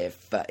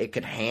if it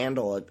could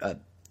handle a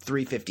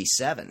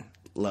 357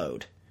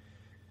 load.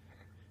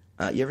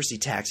 You ever see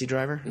Taxi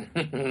Driver?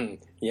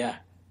 Yeah.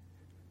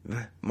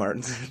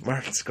 Martin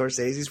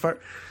Scorsese's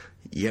part?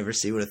 You ever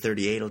see what a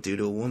 38 will do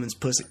to a woman's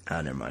pussy?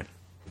 Oh, never mind.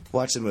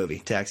 Watch the movie,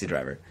 Taxi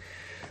Driver.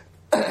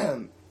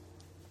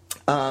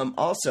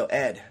 Also,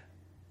 Ed,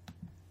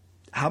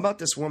 how about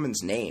this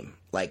woman's name?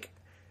 Like,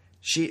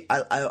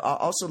 I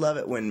also love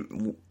it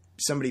when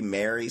somebody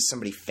marries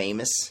somebody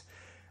famous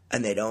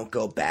and they don't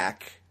go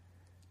back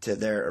to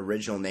their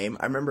original name.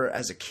 I remember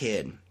as a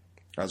kid,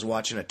 I was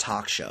watching a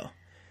talk show,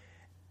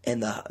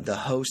 and the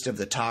host of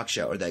the talk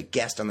show, or the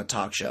guest on the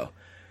talk show,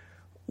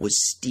 was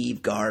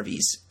Steve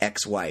Garvey's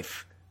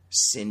ex-wife,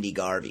 Cindy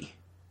Garvey.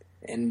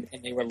 And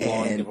they were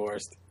long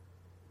divorced.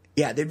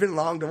 Yeah, they'd been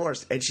long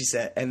divorced. And she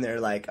said, and they're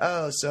like,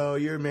 oh, so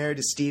you're married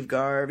to Steve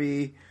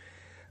Garvey.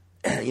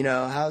 You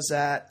know, how's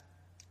that?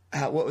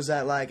 What was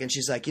that like? And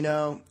she's like, you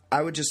know,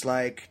 I would just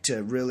like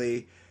to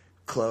really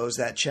close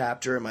that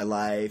chapter in my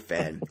life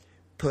and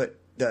put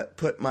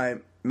my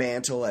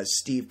mantle as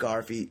Steve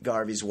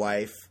Garvey's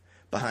wife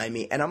behind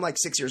me. And I'm like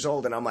 6 years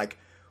old, and I'm like,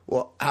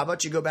 well, how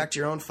about you go back to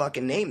your own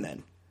fucking name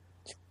then?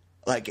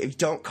 Like, if you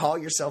don't call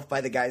yourself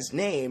by the guy's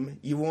name,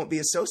 you won't be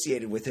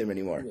associated with him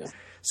anymore. Yeah.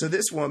 So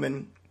this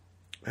woman,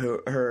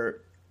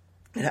 her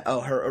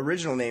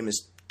original name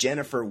is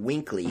Jennifer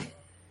Winkley,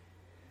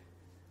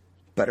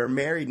 but her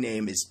married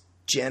name is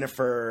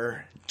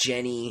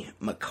Jenny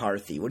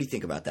McCarthy. What do you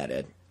think about that,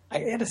 Ed?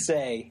 I gotta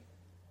say,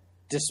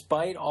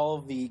 despite all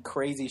of the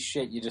crazy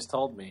shit you just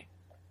told me,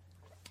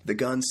 the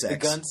gun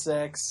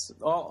sex,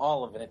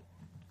 all of it,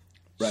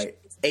 right?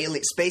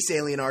 Space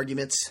alien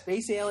arguments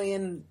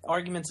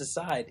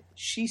aside,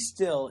 she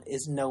still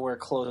is nowhere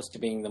close to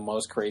being the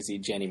most crazy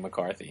Jenny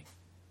McCarthy.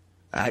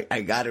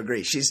 I gotta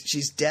agree.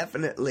 She's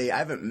definitely. I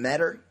haven't met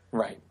her,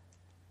 right?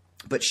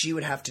 But she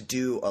would have to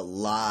do a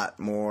lot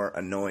more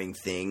annoying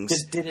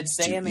things. Did it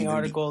say in the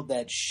article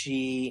that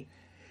she,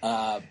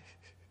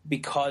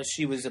 because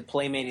she was a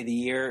Playmate of the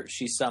Year,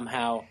 she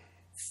somehow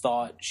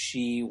thought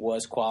she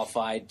was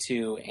qualified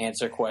to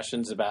answer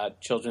questions about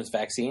children's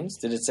vaccines?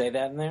 Did it say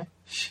that in there?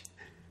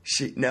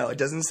 No, it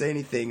doesn't say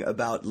anything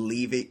about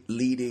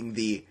leading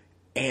the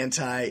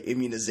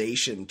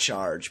anti-immunization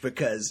charge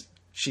because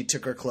she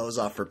took her clothes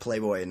off for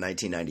Playboy in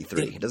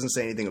 1993. It doesn't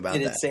say anything about that.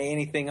 Did it say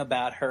anything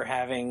about her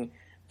having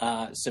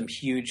some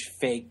huge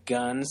fake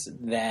guns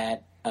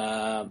that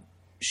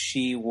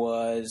she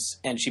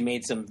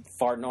made some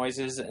fart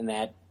noises and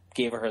that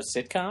gave her a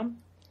sitcom?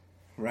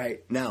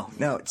 Right. No,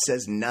 it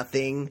says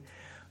nothing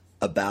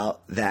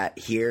about that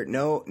here.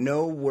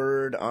 No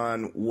word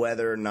on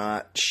whether or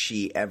not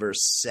she ever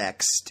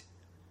sexed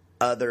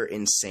other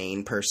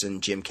insane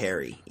person Jim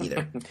Carrey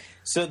either.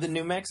 So the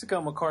New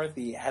Mexico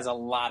McCarthy has a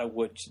lot of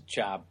wood to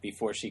chop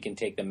before she can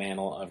take the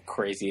mantle of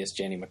craziest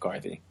Jenny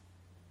McCarthy.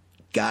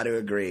 Got to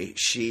agree.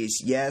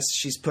 She's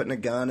putting a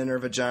gun in her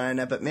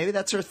vagina, but maybe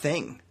that's her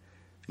thing.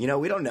 You know,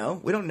 we don't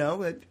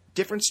know.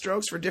 Different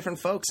strokes for different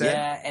folks.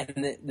 Yeah,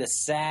 and the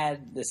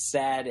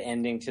sad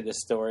ending to the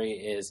story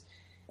is,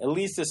 at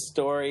least the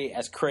story,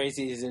 as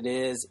crazy as it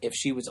is, if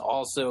she was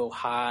also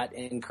hot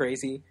and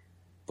crazy,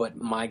 but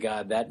my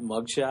God, that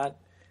mugshot.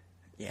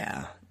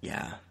 Yeah.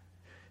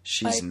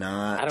 She's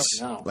not. I don't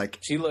know. Like,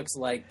 she looks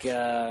like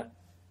I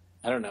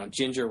don't know,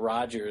 Ginger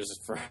Rogers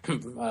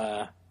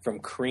from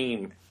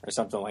Cream or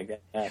something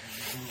like that.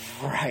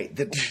 Right.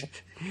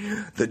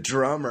 The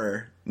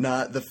drummer,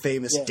 not the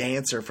famous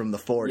dancer from the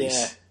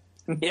 40s.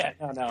 Yeah.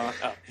 No.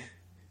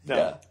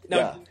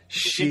 Yeah.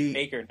 Ginger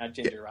Baker, not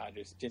Ginger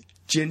Rogers.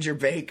 Ginger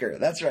Baker.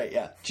 That's right.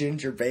 Yeah.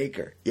 Ginger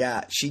Baker.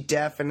 Yeah. She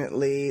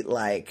definitely,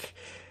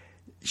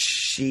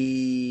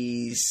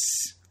 she's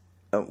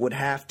would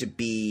have to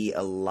be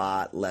a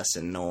lot less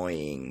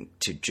annoying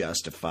to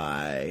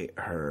justify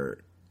her.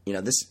 You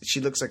know,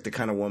 she looks like the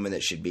kind of woman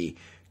that should be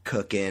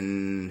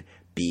cooking,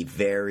 be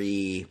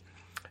very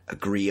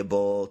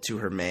agreeable to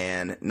her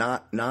man,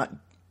 not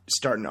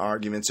starting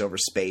arguments over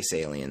space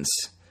aliens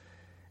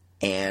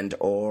and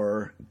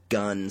or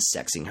gun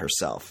sexing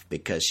herself,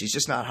 because she's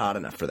just not hot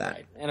enough for that.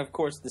 Right. And of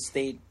course, the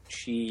state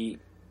she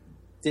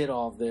did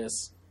all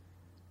this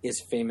is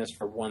famous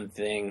for one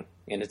thing,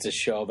 and it's a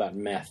show about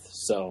meth.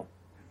 So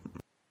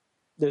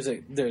there's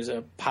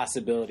a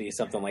possibility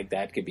something like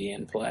that could be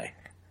in play.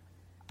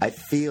 I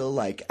feel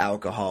like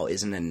alcohol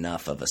isn't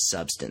enough of a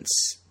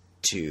substance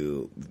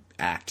to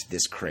act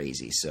this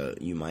crazy, so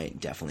you might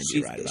definitely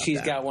be right about that.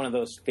 She's got one of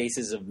those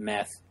faces of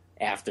meth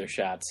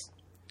aftershots.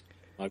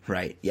 Okay.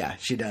 Right, yeah,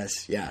 she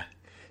does, yeah.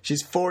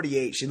 She's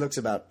 48, she looks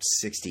about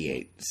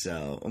 68,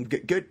 so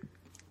good.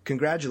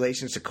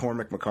 Congratulations to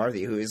Cormac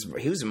McCarthy,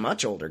 he was a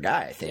much older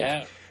guy, I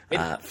think,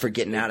 for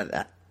getting out of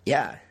that.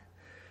 Yeah,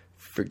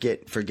 for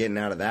getting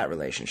out of that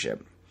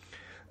relationship.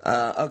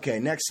 Okay,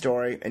 next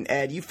story, and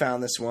Ed, you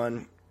found this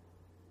one.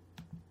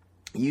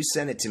 You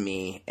sent it to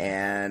me,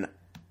 and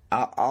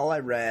all I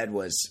read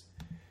was,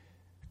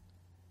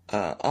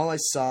 all I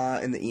saw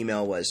in the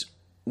email was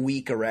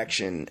weak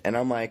erection, and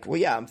I'm like, well,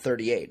 yeah, I'm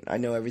 38. I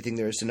know everything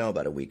there is to know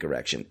about a weak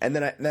erection. And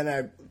then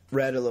I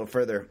read a little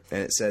further,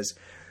 and it says,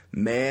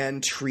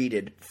 man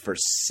treated for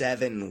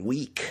 7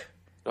 week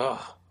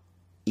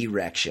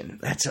erection.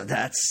 That's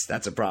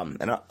a problem.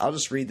 And I'll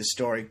just read the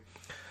story.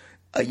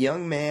 A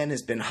young man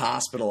has been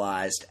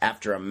hospitalized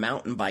after a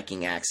mountain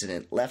biking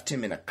accident left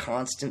him in a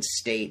constant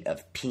state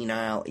of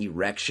penile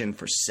erection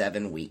for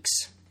 7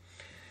 weeks.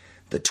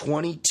 The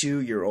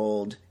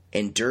 22-year-old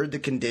endured the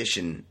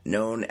condition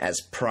known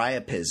as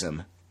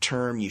priapism,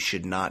 term you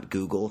should not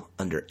Google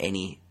under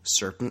any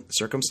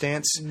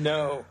circumstance.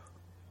 No.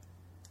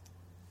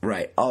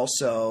 Right.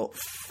 Also,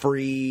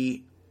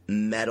 free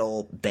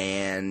metal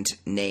band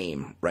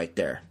name right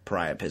there,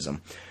 priapism.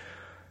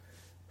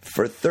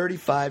 For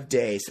 35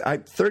 days.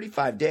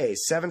 35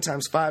 days. 7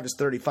 times 5 is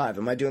 35.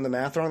 Am I doing the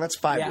math wrong? That's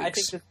 5 weeks. I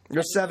think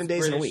You're 7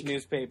 days in a week.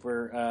 British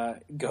newspaper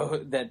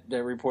that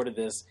reported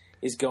this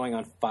is going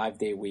on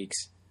 5-day weeks.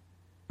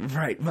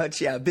 Right.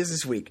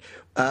 Business week.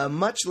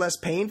 Much less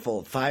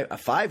painful. A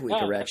 5 week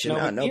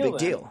erection. No big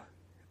deal.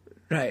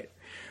 Right.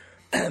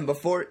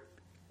 Before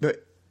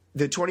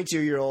the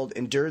 22-year-old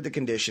endured the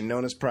condition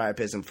known as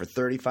priapism for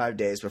 35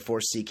 days before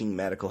seeking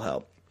medical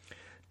help.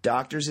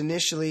 Doctors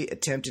initially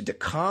attempted to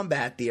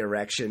combat the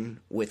erection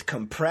with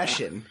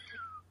compression.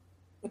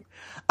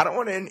 I don't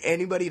want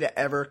anybody to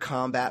ever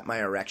combat my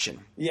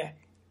erection. Yeah.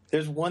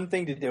 There's one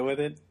thing to do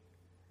with it.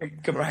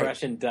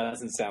 Compression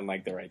doesn't sound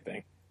like the right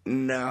thing.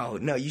 No,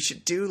 you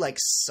should do like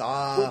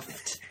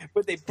soft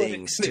but they put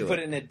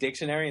it in a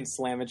dictionary and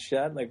slam it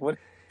shut. Like what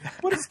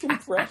is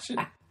compression?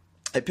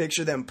 I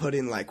picture them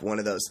putting like one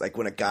of those, like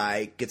when a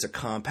guy gets a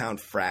compound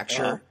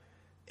fracture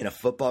in a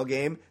football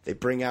game, they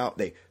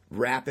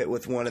wrap it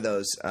with one of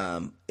those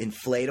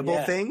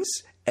inflatable things,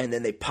 and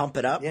then they pump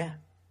it up. Yeah.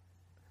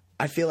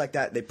 I feel like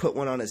that they put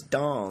one on his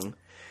dong,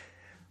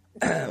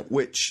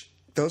 which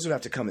those would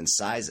have to come in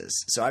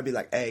sizes. So I'd be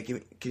like, hey,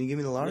 can you give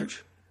me the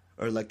large?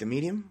 Or like the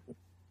medium?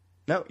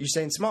 No, you're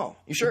saying small.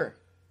 You sure?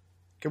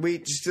 Can we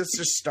let's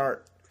just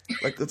start,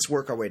 like, let's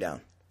work our way down.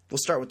 We'll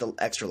start with the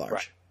extra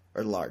large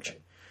or the large.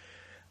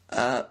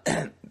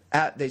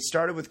 They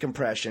started with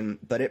compression,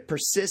 but it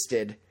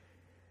persisted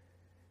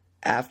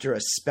after a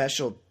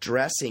special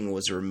dressing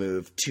was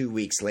removed 2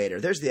 weeks later.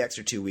 There's the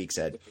extra 2 weeks,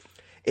 Ed.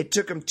 It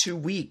took him 2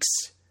 weeks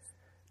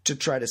to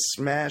try to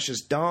smash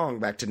his dong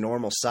back to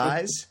normal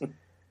size.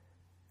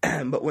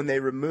 But when they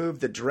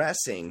removed the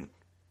dressing,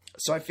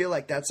 so I feel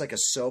like that's like a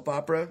soap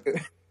opera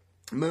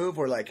move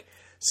where like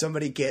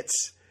somebody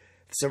gets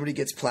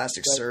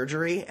plastic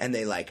surgery and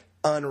they like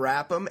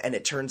unwrap them and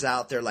it turns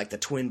out they're like the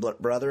twin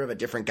brother of a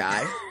different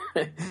guy.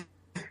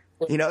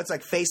 You know, it's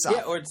like Face Off.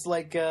 Yeah, or it's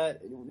like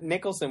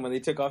Nicholson when they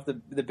took off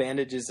the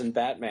bandages in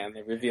Batman.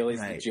 They reveal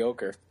he's the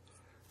Joker.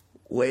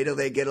 Wait till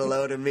they get a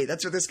load of me.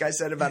 That's what this guy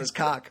said about his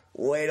cock.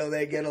 Wait till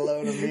they get a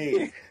load of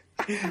me.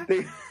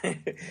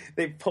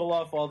 They pull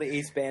off all the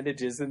ace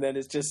bandages and then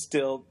it's just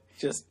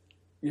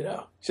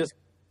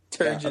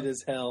turgid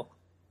as hell.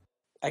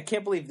 I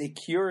can't believe they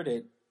cured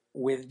it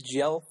with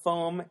gel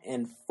foam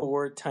and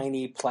 4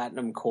 tiny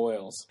platinum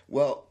coils.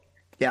 Well,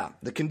 yeah,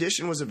 the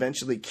condition was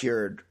eventually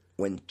cured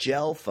when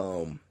gel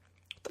foam.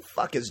 What the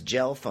fuck is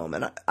gel foam?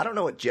 And I don't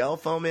know what gel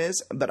foam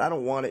is, but I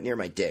don't want it near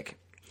my dick.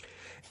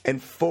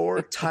 And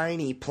 4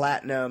 tiny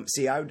platinum.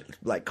 See, I would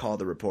like call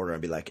the reporter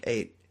and be like,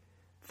 hey,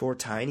 4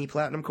 tiny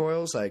platinum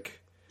coils?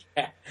 Like,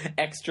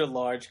 extra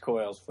large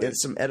coils, please.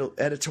 There's some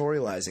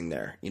editorializing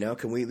there. You know,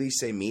 can we at least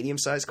say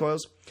medium-sized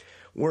coils?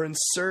 Were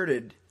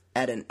inserted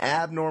at an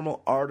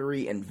abnormal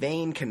artery and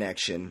vein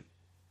connection.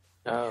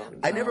 Oh, no.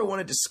 I never want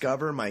to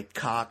discover my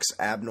cock's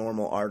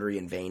abnormal artery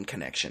and vein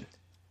connection.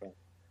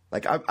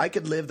 Like, I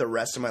could live the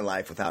rest of my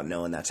life without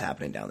knowing that's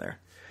happening down there.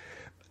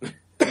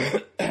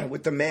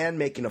 With the man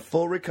making a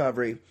full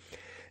recovery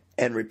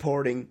and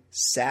reporting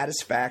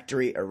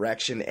satisfactory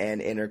erection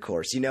and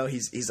intercourse. You know,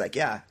 he's like,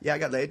 yeah, I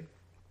got laid.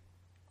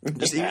 He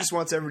just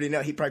wants everybody to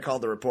know. He probably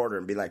called the reporter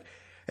and be like,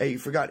 hey, you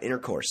forgot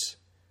intercourse.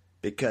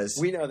 Because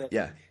we know that.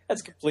 Yeah.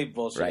 That's complete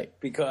bullshit. Right.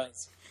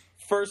 Because,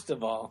 first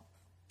of all,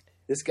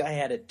 this guy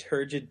had a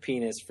turgid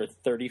penis for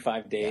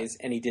 35 days,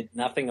 and he did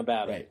nothing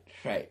about it.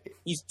 Right.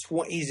 He's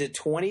a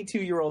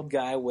 22-year-old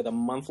guy with a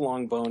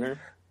month-long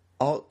boner,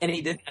 and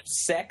he didn't have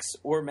sex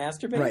or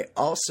masturbate? Right.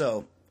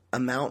 Also, a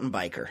mountain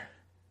biker.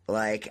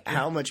 Like,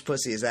 how much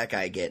pussy is that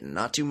guy getting?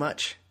 Not too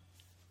much.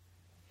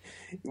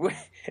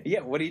 Yeah,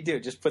 what do you do?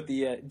 Just put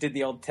did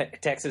the old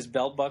Texas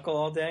belt buckle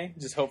all day?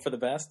 Just hope for the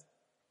best?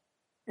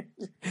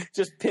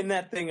 Just pin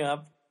that thing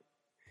up.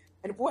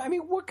 And I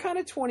mean, what kind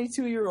of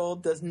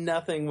 22-year-old does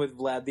nothing with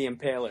Vlad the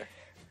Impaler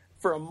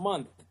for a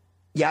month?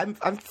 Yeah,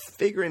 I'm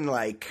figuring,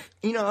 like,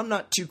 you know, I'm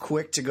not too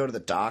quick to go to the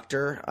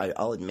doctor,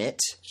 I'll admit.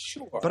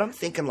 Sure. But I'm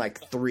thinking,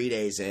 like, 3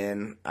 days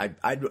in, I'd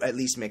at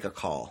least make a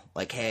call.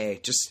 Like,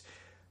 hey, just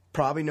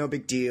probably no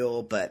big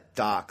deal, but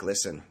doc,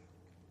 listen,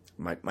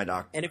 my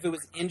doc. And if it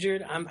was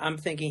injured, I'm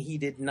thinking he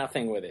did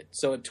nothing with it.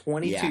 So a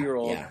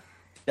 22-year-old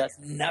does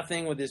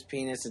nothing with his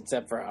penis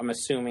except for, I'm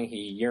assuming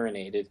he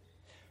urinated.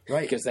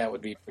 Right. Because that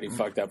would be pretty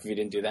fucked up if he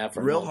didn't do that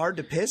for a Real month. hard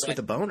to piss with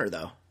a boner,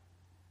 though.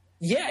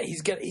 Yeah,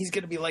 he's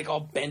gonna be like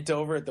all bent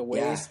over at the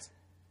waist,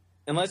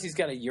 unless he's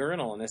got a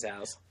urinal in his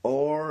house.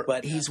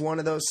 But he's one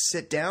of those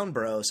sit down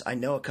bros. I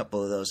know a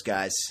couple of those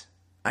guys,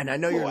 and I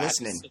know you're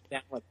listening. Sit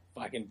down with a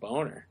fucking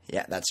boner.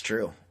 Yeah, that's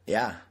true.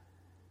 Yeah,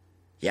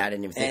 I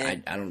didn't even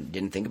think.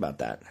 Didn't think about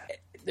that.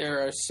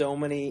 There are so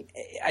many.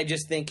 I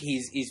just think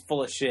he's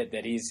full of shit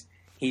that he's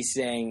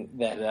saying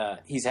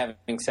that he's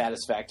having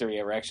satisfactory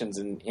erections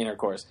in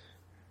intercourse.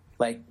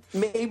 Like,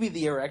 maybe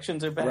the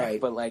erections are better,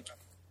 but like,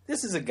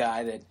 this is a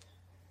guy that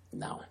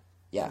no.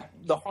 Yeah.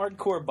 The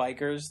hardcore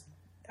bikers,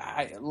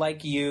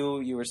 like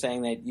you were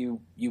saying that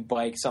you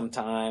bike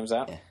sometimes.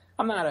 I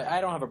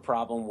don't have a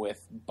problem with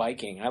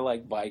biking. I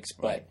like bikes,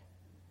 but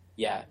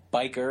yeah,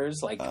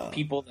 bikers, like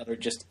people that are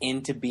just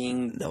into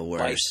being the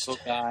worst bicycle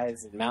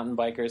guys and mountain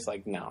bikers,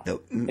 like no,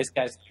 this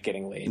guy's not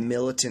getting laid.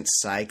 Militant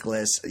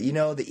cyclists. You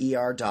know, the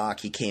ER doc,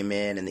 he came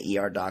in and the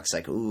ER doc's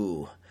like,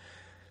 ooh,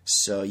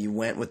 so you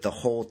went with the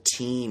whole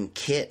team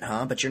kit,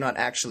 huh? But you're not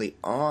actually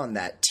on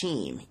that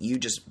team. You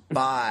just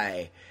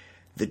buy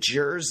the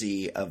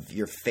jersey of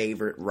your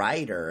favorite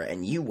rider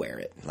and you wear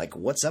it. Like,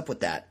 what's up with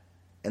that?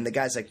 And the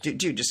guy's like,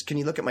 dude, just can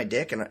you look at my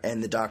dick?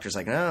 And the doctor's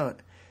like, no,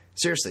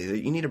 seriously,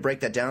 you need to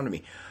break that down to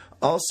me.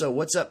 Also,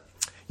 what's up?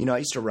 You know, I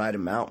used to ride a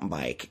mountain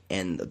bike,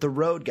 and the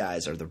road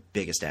guys are the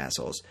biggest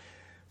assholes.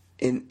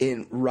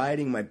 In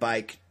riding my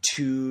bike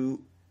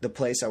to the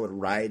place I would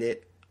ride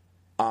it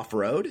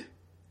off-road,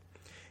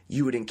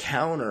 you would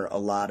encounter a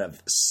lot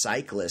of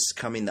cyclists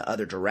coming the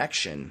other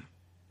direction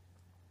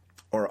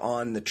or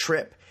on the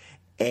trip.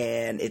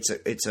 And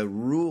it's a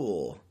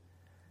rule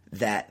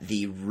that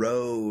the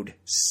road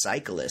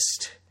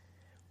cyclist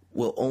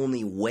will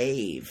only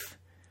wave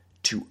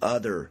to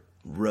other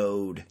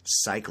road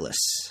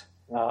cyclists.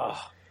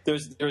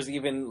 There's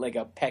even like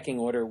a pecking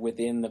order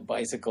within the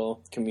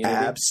bicycle community.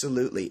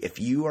 Absolutely. If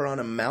you are on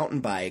a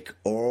mountain bike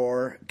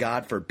or,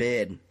 God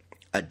forbid,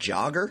 a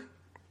jogger,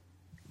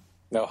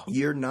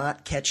 you're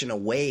not catching a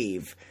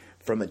wave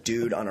from a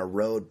dude on a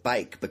road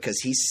bike because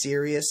he's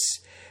serious.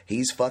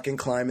 He's fucking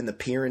climbing the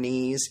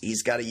Pyrenees.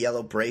 He's got a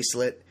yellow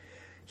bracelet.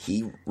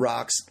 He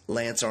rocks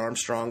Lance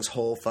Armstrong's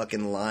whole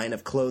fucking line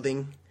of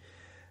clothing.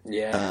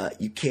 Yeah.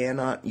 You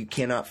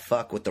cannot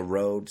fuck with the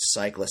road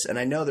cyclists. And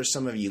I know there's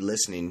some of you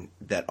listening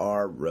that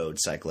are road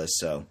cyclists,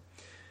 so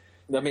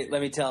let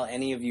me tell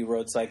any of you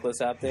road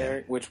cyclists out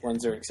there which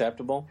ones are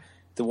acceptable.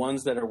 The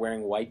ones that are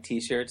wearing white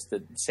t-shirts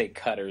that say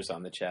Cutters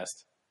on the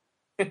chest.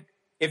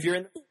 If you're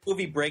in the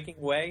movie Breaking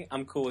Away,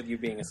 I'm cool with you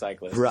being a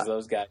cyclist. Because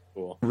those guys are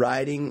cool.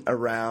 Riding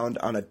around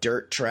on a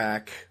dirt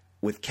track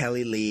with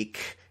Kelly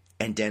Leak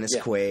and Dennis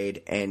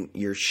Quaid and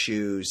your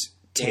shoes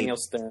Daniel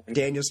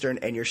Stern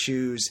and your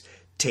shoes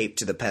taped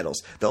to the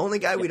pedals. The only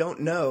guy we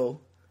don't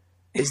know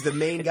is the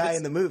main guy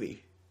in the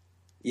movie.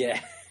 Yeah.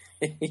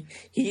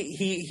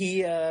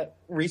 he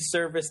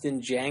resurfaced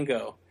in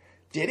Django.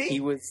 Did he? He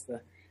was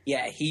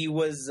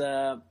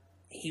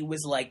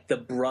like the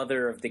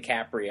brother of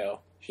DiCaprio.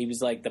 He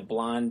was like the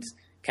blonde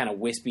kind of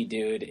wispy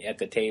dude at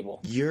the table.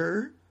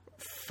 Your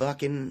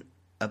fucking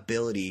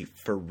ability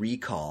for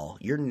recall,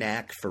 your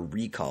knack for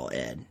recall,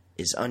 Ed,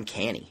 is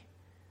uncanny.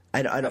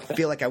 I don't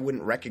feel like I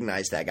wouldn't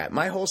recognize that guy.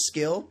 My whole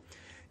skill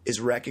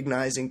is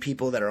recognizing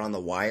people that are on the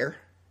wire.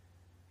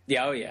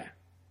 Yeah, oh yeah.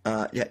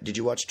 Did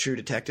you watch True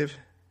Detective?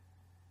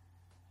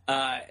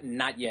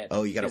 Not yet.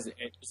 Oh, you got to.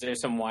 Is there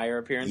some wire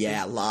appearances?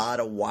 Yeah, a lot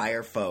of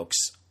wire folks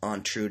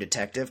on True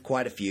Detective.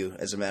 Quite a few,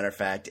 as a matter of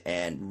fact,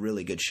 and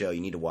really good show.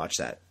 You need to watch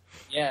that.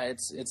 Yeah,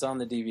 it's on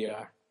the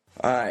DVR.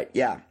 All right,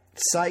 yeah.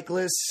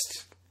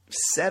 Cyclist,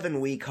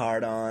 7-week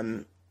hard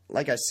on.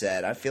 Like I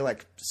said, I feel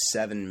like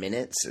 7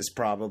 minutes is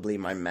probably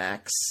my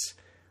max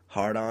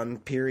hard on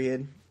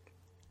period.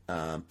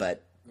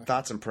 But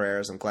thoughts and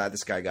prayers. I'm glad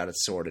this guy got it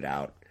sorted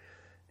out.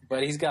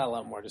 But he's got a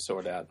lot more to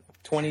sort out.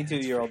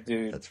 22-year-old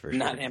dude, that's for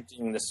not sure.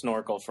 emptying the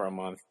snorkel for a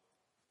month.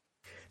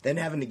 Then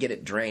having to get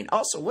it drained.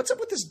 Also, what's up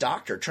with this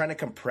doctor trying to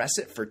compress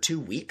it for 2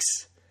 weeks?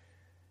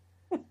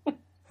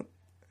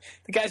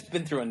 The guy's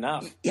been through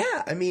enough.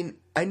 Yeah, I mean,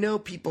 I know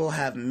people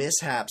have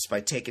mishaps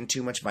by taking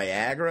too much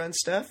Viagra and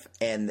stuff,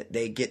 and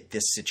they get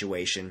this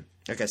situation.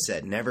 Like I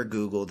said, never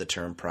Google the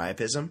term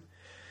priapism.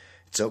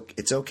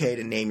 It's okay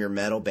to name your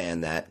metal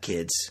band that,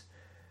 kids,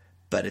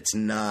 but it's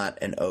not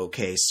an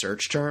okay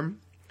search term.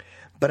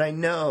 But I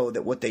know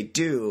that what they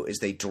do is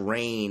they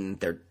drain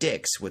their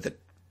dicks with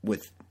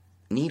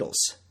needles.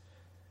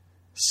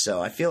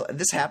 So I feel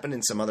this happened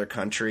in some other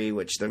country,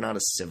 which they're not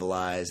as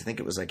civilized. I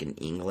think it was like in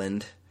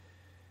England.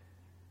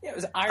 Yeah, it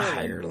was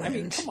Ireland. I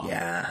mean, come on.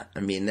 Yeah, I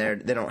mean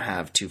they don't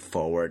have too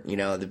forward. You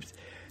know,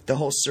 the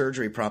whole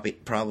surgery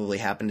probably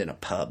happened in a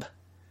pub.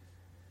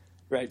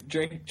 Right,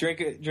 drink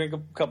a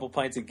couple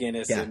pints of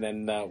Guinness, and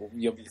then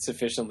you'll be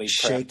sufficiently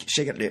prepped.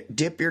 Shake it,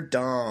 dip your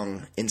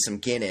dong in some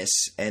Guinness,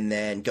 and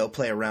then go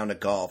play a round of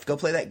golf. Go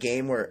play that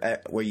game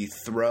where you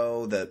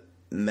throw the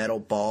metal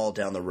ball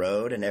down the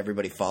road and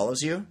everybody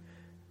follows you.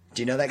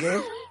 Do you know that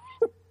game?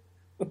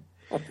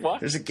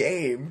 What? There's a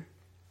game.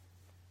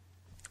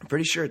 I'm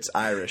pretty sure it's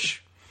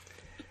Irish,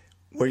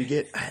 where you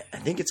get. I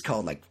think it's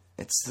called like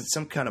It's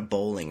some kind of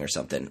bowling or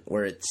something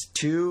where it's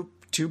two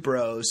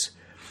bros.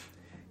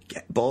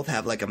 Both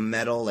have like a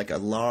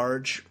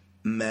large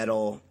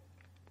metal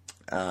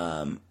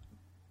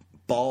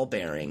ball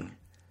bearing,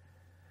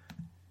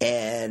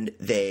 and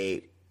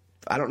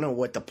I don't know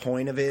what the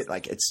point of it.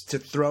 Like, it's to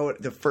throw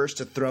it, the first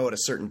to throw at a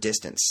certain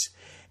distance,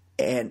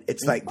 and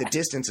it's like the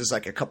distance is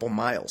like a couple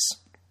miles.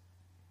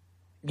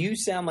 You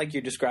sound like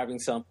you're describing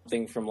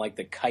something from like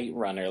the Kite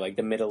Runner, like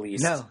the Middle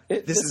East. No,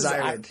 this is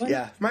Ireland.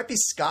 Yeah, it might be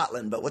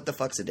Scotland, but what the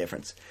fuck's the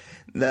difference?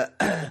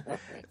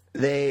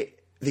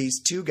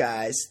 These two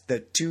guys, the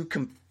two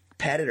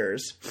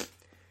competitors,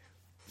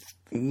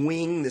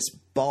 wing this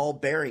ball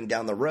bearing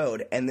down the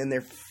road, and then they're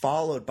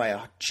followed by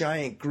a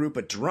giant group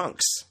of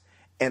drunks.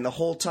 And the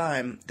whole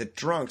time, the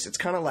drunks, it's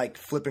kind of like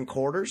flipping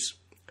quarters.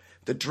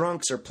 The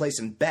drunks are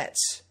placing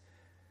bets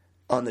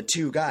on the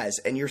two guys,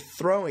 and you're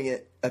throwing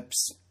it,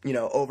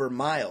 over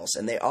miles,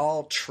 and they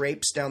all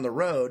traipse down the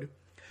road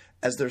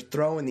as they're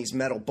throwing these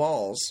metal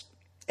balls,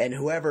 and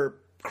whoever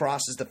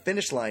crosses the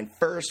finish line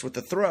first with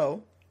the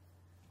throw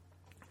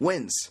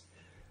wins.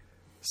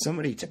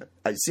 Somebody,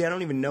 see, I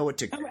don't even know what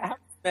to. How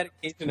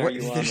medication are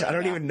you on? I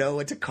don't even know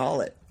what to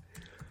call it.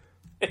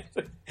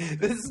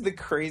 This is the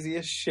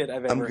craziest shit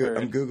I've ever heard.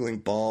 I'm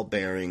Googling ball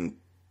bearing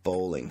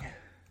bowling.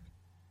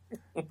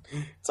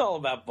 It's all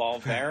about ball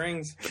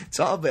bearings. It's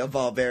all about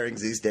ball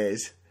bearings these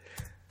days.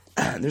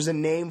 There's a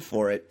name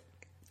for it.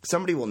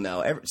 Somebody will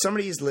know.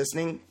 Somebody is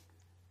listening.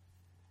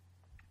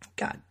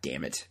 God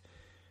damn it.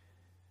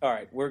 All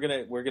right, we're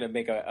gonna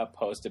make a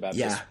post about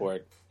this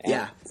sport.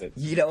 Yeah.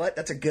 You know what?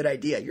 That's a good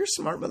idea. You're a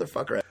smart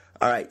motherfucker.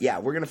 All right, yeah,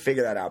 we're gonna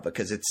figure that out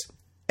because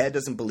Ed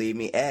doesn't believe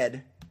me.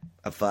 Ed,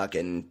 a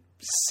fucking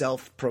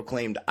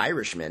self-proclaimed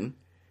Irishman,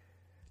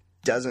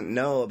 doesn't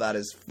know about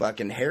his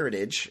fucking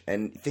heritage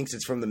and thinks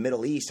it's from the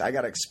Middle East. I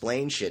gotta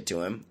explain shit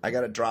to him. I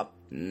gotta drop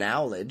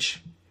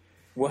knowledge.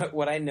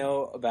 What I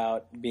know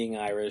about being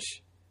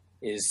Irish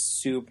is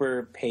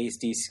super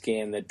pasty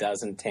skin that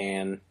doesn't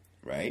tan.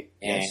 Right.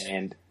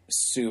 And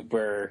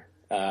super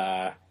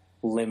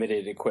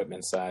limited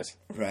equipment size.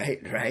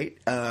 Right.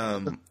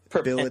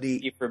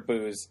 Ability for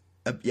booze.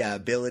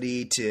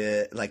 Ability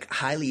to, like,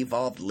 highly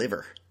evolved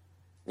liver.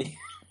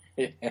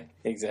 Yeah,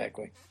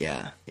 exactly.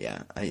 Yeah.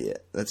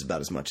 That's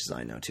about as much as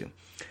I know, too.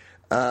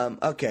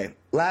 Okay,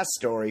 last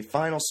story,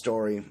 final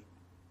story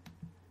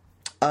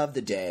of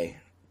the day.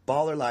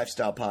 Baller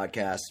Lifestyle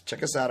Podcast.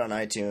 Check us out on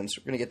iTunes.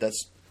 We're going to get that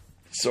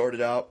sorted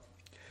out.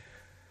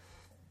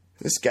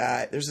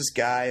 There's this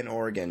guy in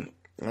Oregon.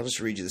 I'll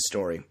just read you the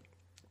story.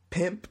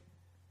 Pimp.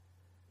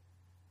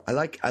 I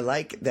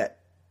like that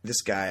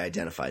this guy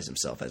identifies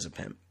himself as a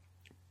pimp.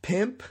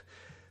 Pimp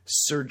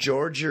Sir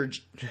Giorgio.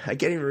 I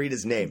can't even read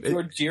his name.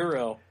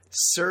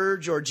 Sir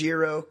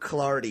Giorgio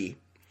Clardy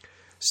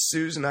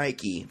sues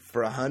Nike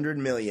for $100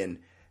 million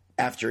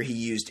after he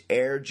used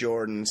Air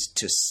Jordans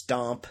to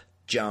stomp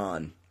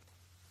John.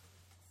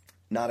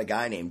 Not a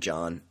guy named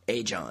John,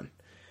 a John.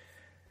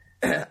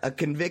 A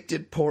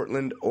convicted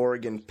Portland,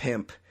 Oregon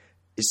pimp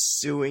is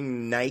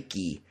suing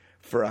Nike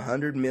for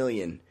 $100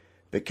 million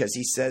because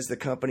he says the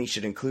company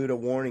should include a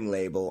warning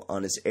label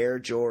on his Air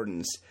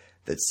Jordans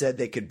that said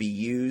they could be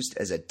used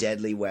as a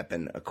deadly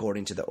weapon,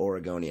 according to the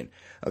Oregonian.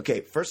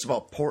 Okay, first of all,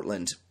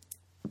 Portland.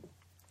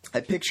 I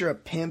picture a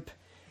pimp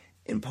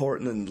in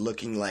Portland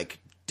looking like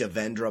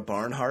Devendra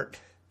Banhart.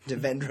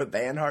 Devendra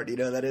Banhart, you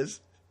know who that is?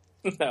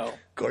 No.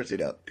 Of course you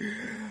don't.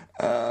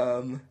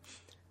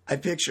 I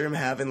picture him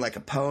having like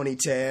a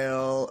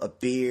ponytail, a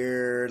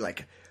beard,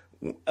 like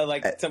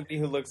somebody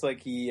who looks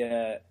like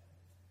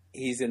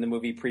he's in the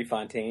movie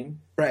Prefontaine.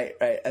 Right.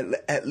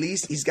 At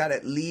least he's got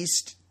at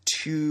least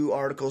 2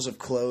 articles of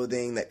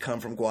clothing that come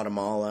from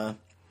Guatemala.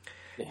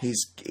 Yeah.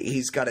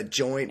 He's got a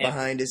joint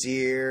behind his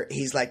ear.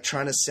 He's like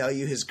trying to sell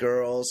you his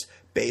girls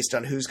based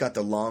on who's got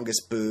the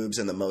longest boobs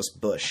and the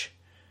most bush.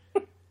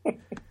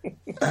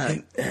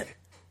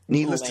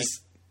 Needless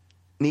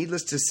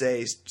to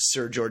say,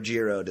 Sir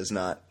Giorgio does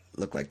not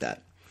look like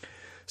that.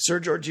 Sir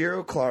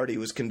Giorgio Clardy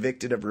was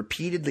convicted of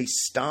repeatedly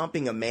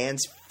stomping a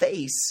man's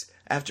face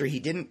after he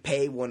didn't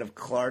pay one of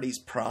Clardy's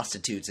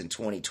prostitutes in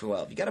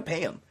 2012. You got to pay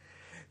him.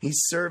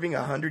 He's serving a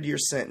 100-year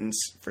sentence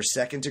for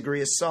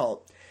second-degree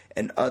assault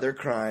and other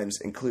crimes,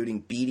 including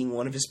beating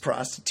one of his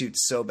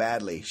prostitutes so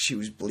badly she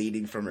was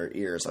bleeding from her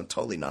ears. I'm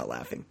totally not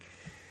laughing.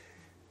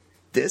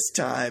 This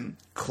time,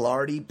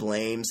 Clardy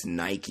blames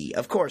Nike.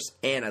 Of course,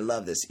 and I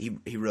love this,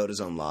 he wrote his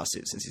own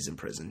lawsuit since he's in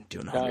prison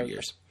doing 100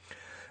 years.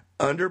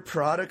 Under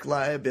product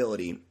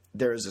liability,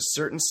 there is a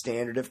certain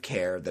standard of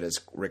care that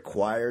is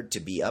required to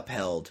be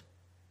upheld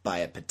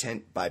by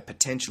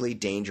potentially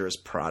dangerous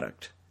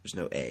product. There's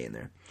no A in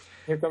there.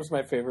 Here comes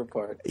my favorite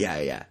part.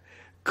 Yeah.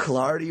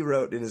 Clardy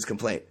wrote in his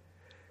complaint,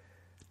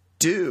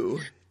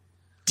 due,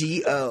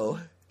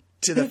 D-O,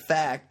 to the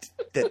fact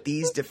that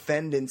these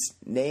defendants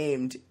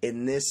named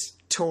in this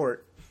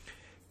tort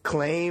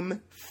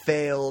claim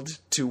failed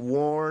to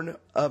warn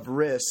of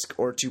risk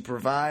or to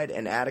provide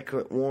an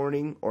adequate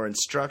warning or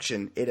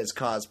instruction, it has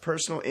caused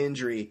personal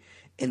injury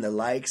in the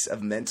likes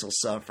of mental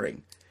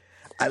suffering.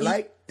 I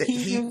like that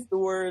he used the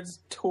words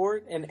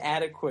tort and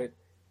adequate,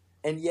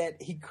 and yet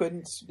he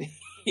couldn't.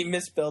 He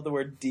misspelled the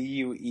word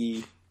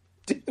DUE.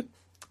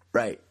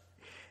 Right.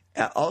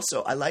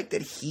 Also, I like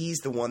that he's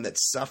the one that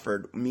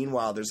suffered.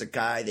 Meanwhile, there's a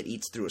guy that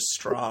eats through a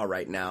straw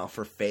right now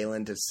for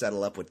failing to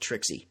settle up with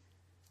Trixie.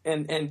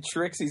 And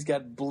Trixie's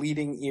got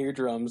bleeding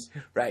eardrums.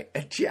 Right.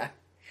 Yeah.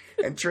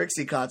 And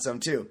Trixie caught some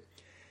too.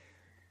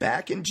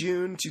 Back in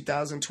June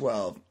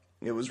 2012,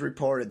 it was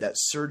reported that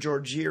Sir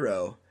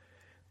Georgiero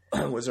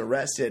was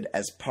arrested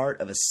as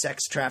part of a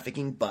sex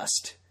trafficking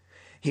bust.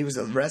 He was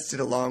arrested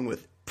along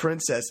with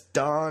Princess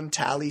Dawn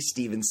Tally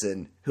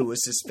Stevenson, who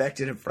was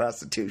suspected of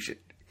prostitution.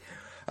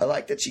 I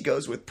like that she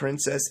goes with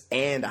princess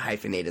and a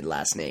hyphenated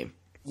last name.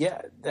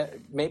 Yeah,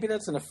 maybe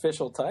that's an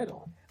official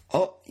title.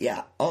 Oh,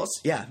 yeah.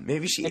 Also, yeah,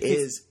 maybe she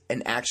is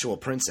an actual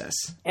princess.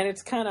 And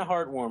it's kind of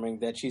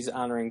heartwarming that she's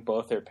honoring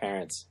both her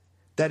parents.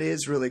 That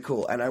is really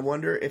cool. And I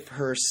wonder if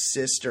her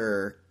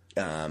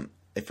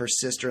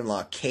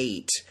sister-in-law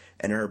Kate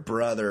and her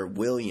brother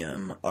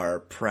William are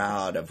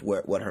proud of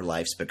what her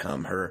life's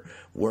become, her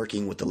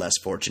working with the less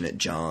fortunate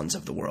Johns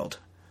of the world.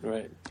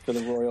 Right, for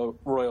the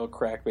royal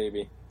crack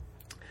baby.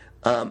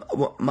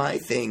 Well, my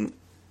thing,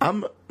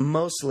 I'm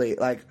mostly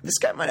like, this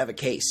guy might have a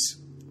case.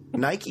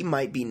 Nike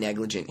might be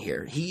negligent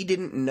here. He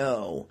didn't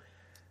know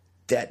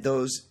that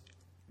those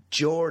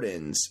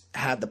Jordans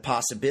had the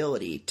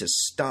possibility to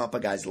stomp a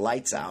guy's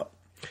lights out.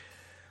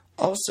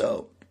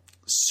 Also,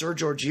 Sir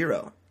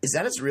Georgiero, is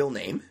that his real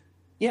name?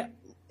 Yeah,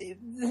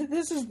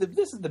 this is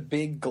the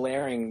big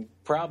glaring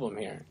problem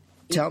here.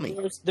 Tell me.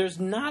 There's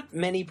not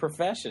many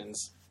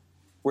professions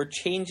where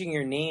changing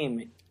your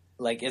name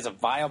like is a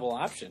viable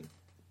option.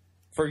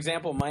 For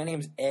example, my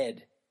name's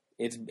Ed.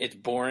 It's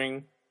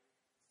boring.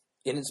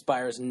 It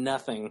inspires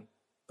nothing,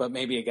 but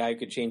maybe a guy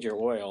could change your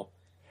oil.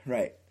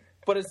 Right.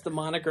 But it's the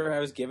moniker I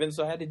was given,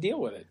 so I had to deal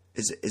with it.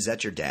 Is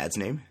that your dad's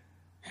name?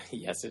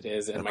 Yes, it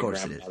is, and Of my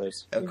course it is.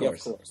 grandmother's. Of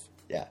course. Yeah, of course.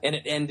 Yeah. And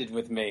it ended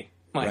with me.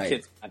 My Right.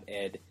 kid's not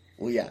Ed.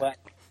 Well, yeah. But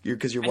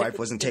Because your wife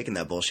wasn't taking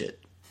that bullshit.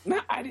 no,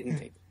 I didn't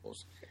take the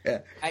bullshit.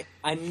 Yeah.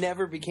 I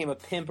never became a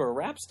pimp or a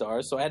rap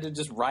star, so I had to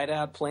just write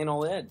out plain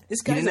old Ed. This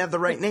You guy didn't have the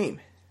right name.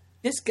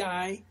 This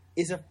guy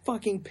is a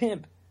fucking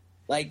pimp.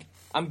 Like,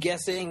 I'm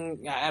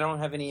guessing, I don't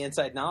have any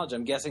inside knowledge.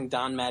 I'm guessing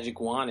Don Magic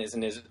Juan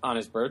isn't on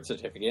his birth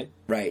certificate.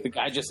 Right. The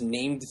guy just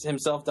named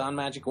himself Don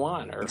Magic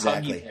Juan or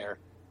Exactly. Huggy Bear.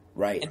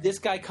 Right. And this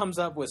guy comes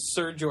up with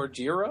Sir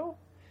Georgiero?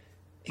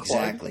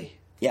 Exactly.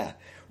 Yeah.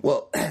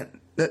 Well,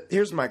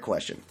 here's my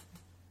question.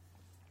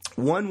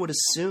 One would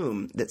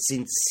assume that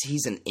since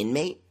he's an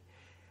inmate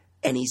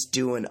and he's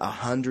doing a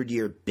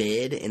 100-year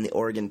bid in the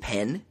Oregon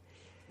Pen,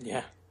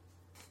 Yeah.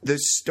 the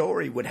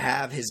story would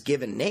have his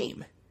given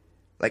name.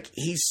 Like,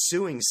 he's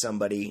suing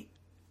somebody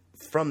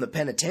from the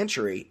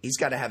penitentiary. He's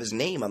got to have his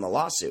name on the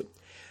lawsuit.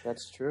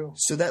 That's true.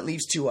 So that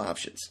leaves two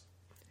options.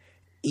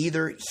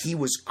 Either he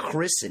was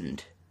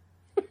christened,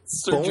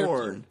 Sir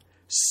born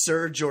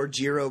Sir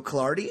Georgiero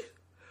Clardy,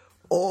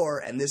 or,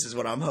 and this is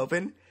what I'm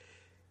hoping,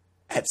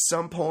 at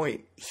some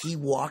point he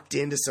walked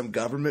into some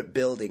government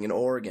building in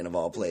Oregon, of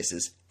all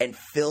places, and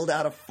filled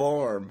out a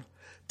form,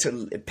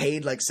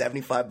 paid like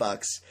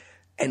 $75,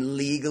 and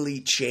legally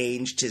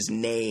changed his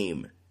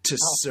name to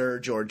Sir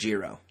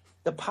Georgiero.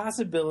 The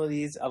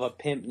possibilities of a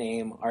pimp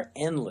name are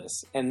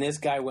endless, and this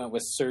guy went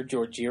with Sir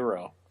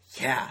Georgiero.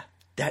 Yeah,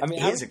 that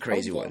I is a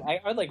crazy one.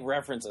 I'd like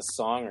reference a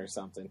song or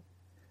something.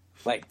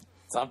 Like,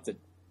 something.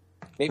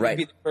 Maybe Right.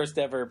 be the first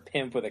ever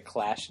pimp with a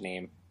Clash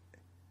name.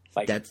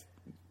 Like, That's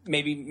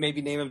maybe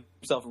name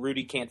himself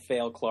Rudy Can't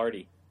Fail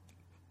Clardy.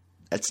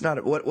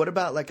 not. What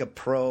about like a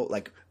pro,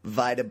 like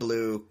Vita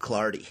Blue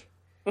Clardy?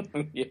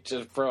 You're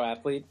just a pro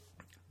athlete.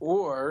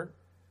 Or,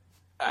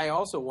 I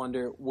also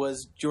wonder,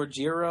 was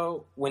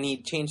Georgiero, when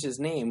he changed his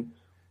name,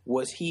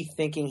 was he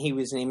thinking he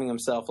was naming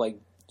himself like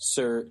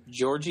Sir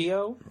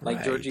Giorgio? Like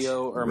Right.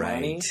 Giorgio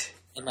Armani? Right.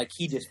 And like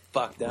he just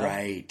fucked up?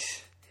 Right.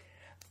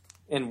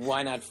 And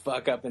why not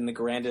fuck up in the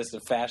grandest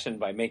of fashion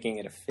by making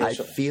it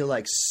official? I feel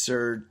like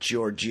Sir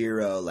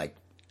Georgiero like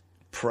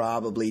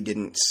probably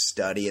didn't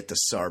study at the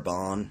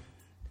Sorbonne.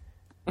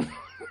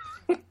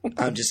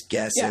 I'm just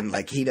guessing. Yeah.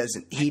 Like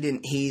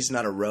he's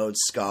not a Rhodes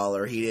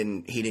Scholar. He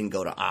didn't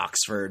go to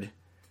Oxford.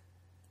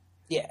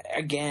 Yeah,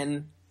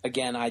 again, I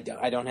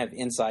don't have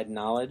inside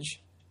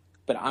knowledge,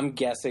 but I'm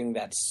guessing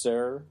that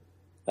Sir,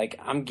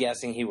 I'm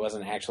guessing he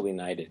wasn't actually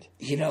knighted.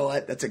 You know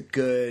what? That's a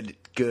good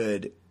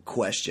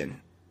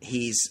question.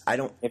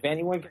 If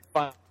anyone could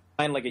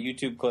find like a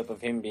YouTube clip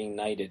of him being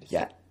knighted,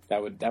 Yeah.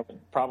 that would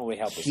probably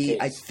help his case.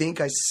 I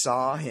think I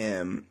saw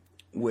him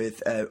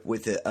with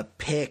a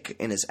pick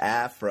in his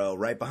afro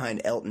right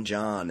behind Elton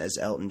John as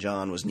Elton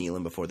John was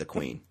kneeling before the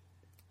Queen.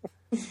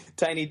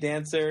 Tiny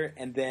Dancer,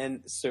 and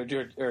then Sir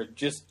George, or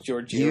just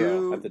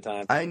Georgiero at the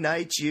time. I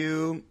knight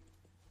you,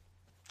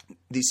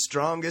 the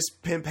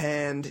strongest pimp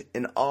hand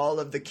in all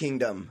of the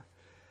kingdom.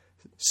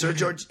 Sir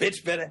George,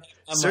 Bitch better.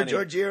 Sir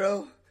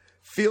Georgiero,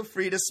 feel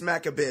free to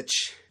smack a bitch.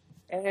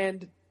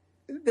 And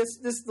this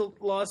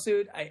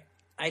lawsuit,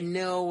 I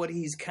know what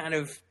he's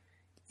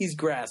he's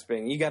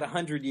grasping. You got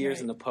 100 years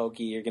in the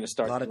pokey. You're going to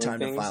start a lot of time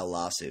things. to file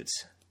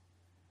lawsuits.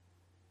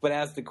 But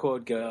as the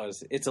quote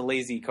goes, it's a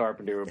lazy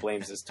carpenter who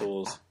blames his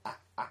tools.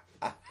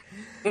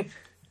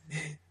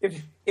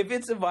 If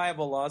it's a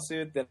viable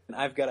lawsuit, then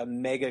I've got a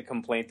mega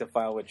complaint to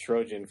file with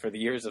Trojan for the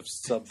years of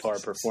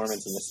subpar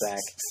performance in the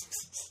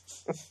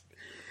sack.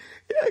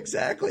 Yeah,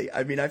 exactly.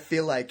 I mean, I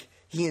feel like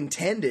he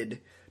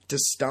intended to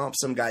stomp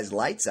some guy's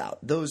lights out.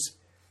 Those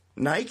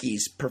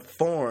Nikes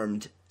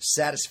performed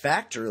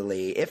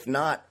satisfactorily, if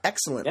not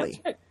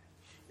excellently. That's right.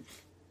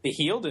 The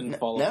heel didn't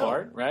fall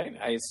apart, right?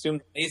 I assume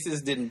the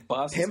laces didn't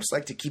bust. Pimps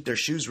like to keep their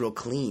shoes real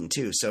clean,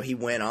 too. So he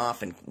went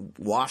off and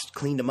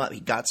cleaned them up. He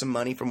got some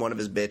money from one of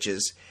his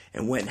bitches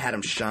and went and had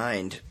them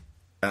shined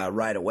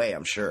right away,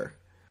 I'm sure.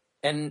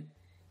 And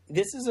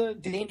this is a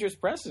dangerous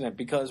precedent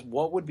because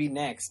what would be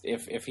next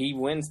if he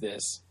wins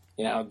this?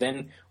 You know,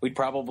 then we'd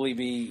probably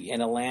be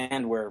in a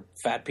land where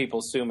fat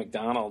people sue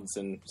McDonald's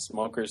and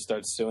smokers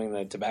start suing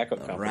the tobacco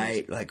companies.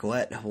 Right. Like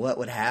what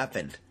would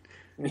happen?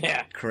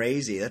 Yeah,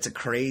 crazy. That's a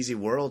crazy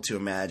world to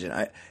imagine.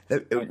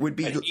 It would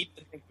be. I'd hate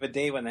to think of a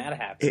day when that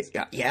happens.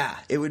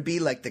 It would be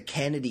like the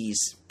Kennedys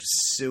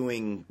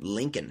suing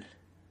Lincoln.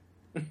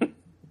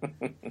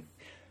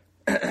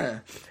 All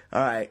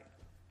right,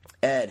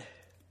 Ed.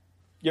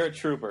 You're a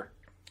trooper.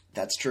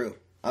 That's true.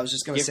 I was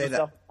just going to say that. Give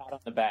yourself a pat on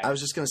the back. I was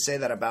just going to say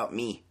that about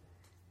me.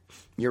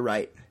 You're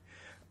right.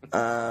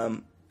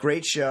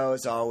 Great show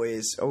as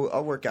always. Oh,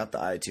 I'll work out the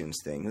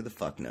iTunes thing. Who the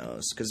fuck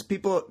knows? Because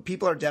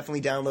people are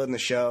definitely downloading the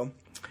show,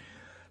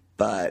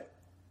 but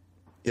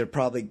they're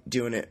probably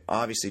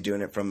obviously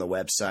doing it from the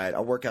website.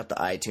 I'll work out the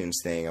iTunes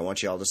thing. I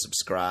want you all to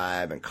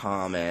subscribe and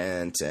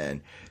comment,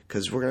 and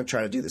because we're going to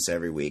try to do this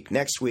every week.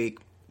 Next week,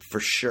 for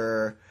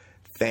sure,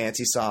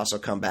 Fancy Sauce will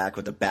come back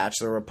with the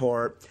Bachelor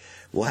Report.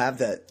 We'll have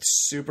the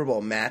Super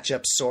Bowl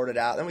matchup sorted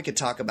out. Then we could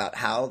talk about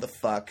how the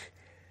fuck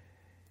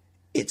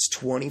it's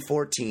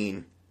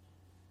 2014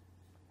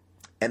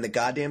 and the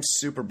goddamn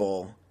Super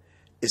Bowl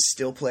is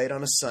still played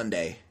on a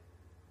Sunday.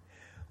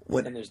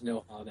 And there's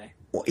no holiday.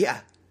 Well,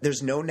 yeah,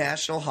 there's no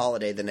national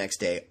holiday the next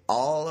day.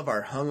 All of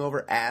our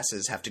hungover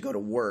asses have to go to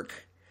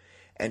work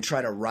and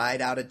try to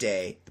ride out a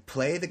day,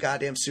 play the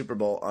goddamn Super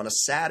Bowl on a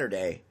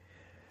Saturday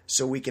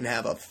so we can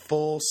have a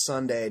full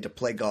Sunday to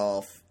play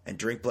golf and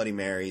drink Bloody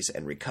Marys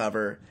and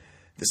recover.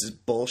 This is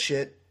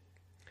bullshit.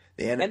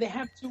 And they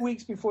have 2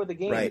 weeks before the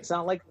game. Right. It's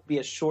not like it'll be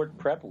a short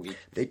prep week.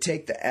 They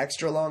take the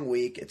extra long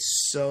week.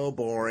 It's so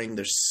boring.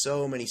 There's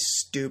so many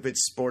stupid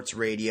sports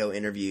radio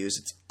interviews.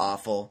 It's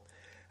awful.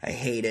 I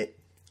hate it.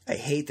 I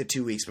hate the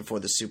 2 weeks before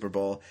the Super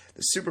Bowl.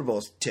 The Super Bowl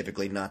is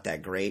typically not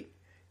that great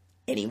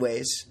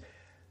anyways.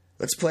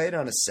 Let's play it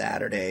on a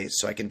Saturday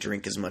so I can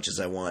drink as much as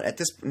I want.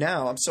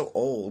 Now, I'm so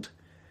old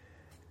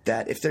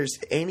that if there's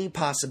any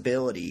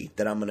possibility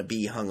that I'm going to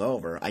be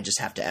hungover, I just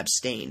have to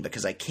abstain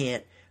because I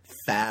can't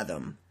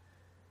fathom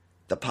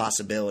the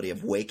possibility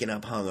of waking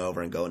up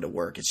hungover and going to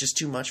work. It's just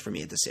too much for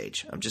me at this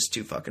age. I'm just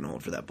too fucking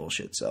old for that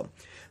bullshit. So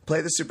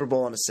play the Super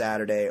Bowl on a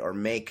Saturday or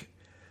make,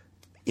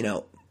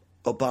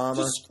 Obama.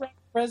 Just scrap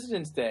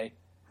President's Day.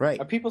 Right.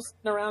 Are people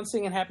sitting around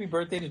singing happy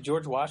birthday to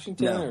George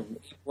Washington or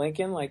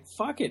Lincoln? Like,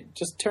 fuck it.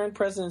 Just turn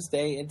President's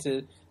Day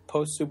into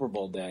post-Super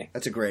Bowl day.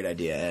 That's a great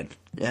idea, Ed.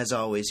 As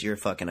always, you're a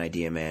fucking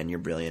idea, man. You're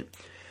brilliant.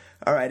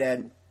 All right,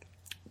 Ed.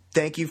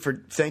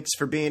 Thanks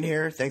for being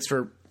here. Thanks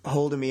for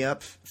holding me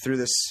up through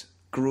this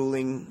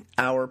grueling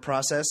hour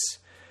process.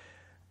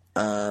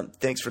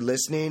 Thanks for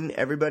listening,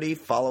 everybody.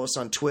 Follow us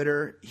on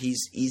Twitter.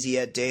 He's Easy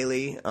Ed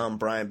Daily. I'm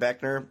Brian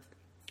Beckner.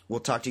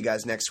 We'll talk to you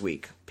guys next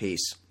week.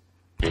 Peace.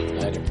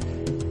 Later.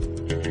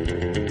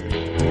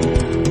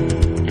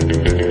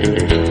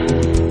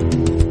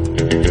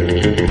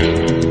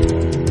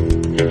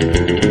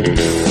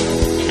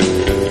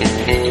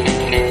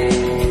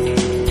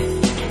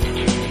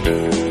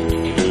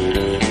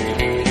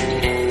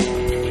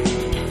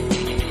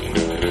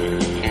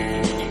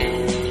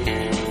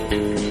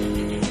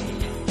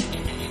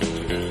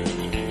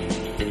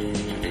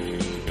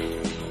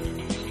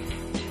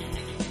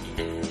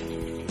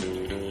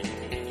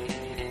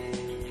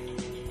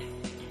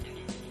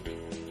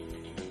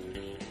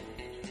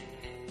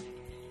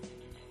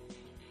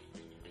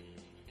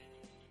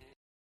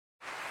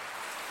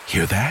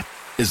 Hear that?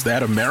 Is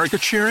that America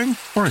cheering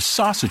or a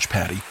sausage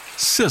patty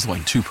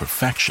sizzling to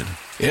perfection?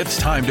 It's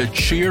time to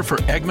cheer for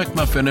Egg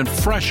McMuffin and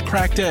fresh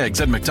cracked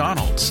eggs at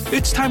McDonald's.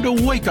 It's time to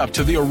wake up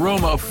to the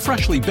aroma of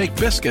freshly baked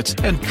biscuits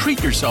and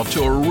treat yourself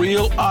to a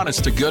real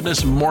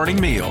honest-to-goodness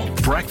morning meal.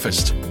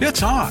 Breakfast.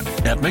 It's on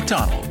at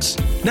McDonald's.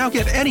 Now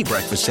get any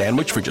breakfast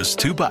sandwich for just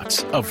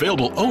 $2.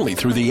 Available only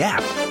through the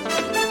app.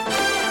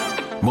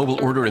 Mobile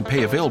order and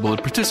pay available at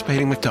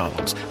participating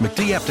McDonald's.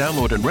 McD app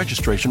download and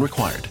registration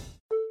required.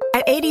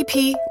 At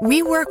ADP,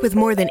 we work with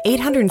more than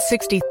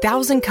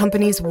 860,000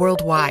 companies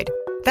worldwide.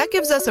 That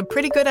gives us a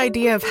pretty good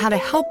idea of how to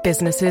help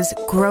businesses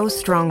grow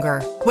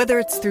stronger. Whether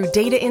it's through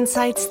data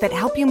insights that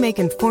help you make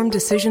informed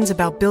decisions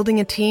about building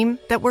a team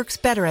that works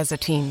better as a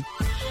team,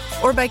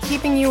 or by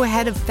keeping you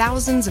ahead of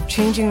thousands of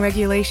changing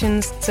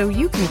regulations so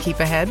you can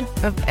keep ahead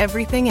of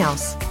everything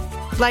else.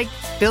 Like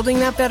building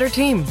that better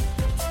team.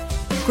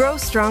 Grow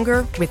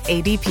stronger with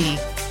ADP.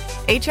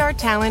 HR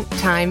talent,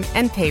 time,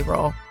 and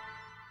payroll.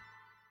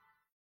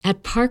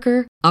 At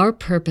Parker, our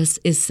purpose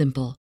is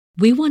simple.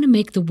 We want to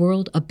make the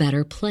world a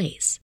better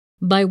place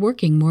by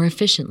working more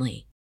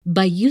efficiently,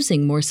 by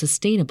using more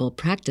sustainable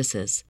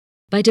practices,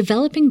 by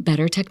developing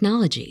better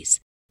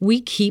technologies.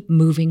 We keep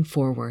moving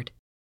forward.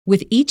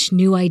 With each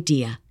new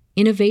idea,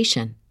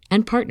 innovation,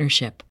 and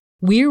partnership,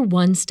 we're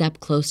one step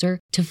closer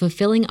to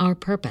fulfilling our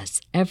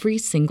purpose every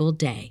single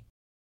day.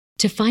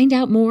 To find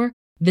out more,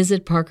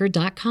 visit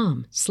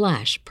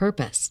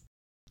parker.com/purpose.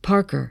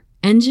 Parker,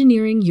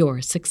 engineering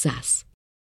your success.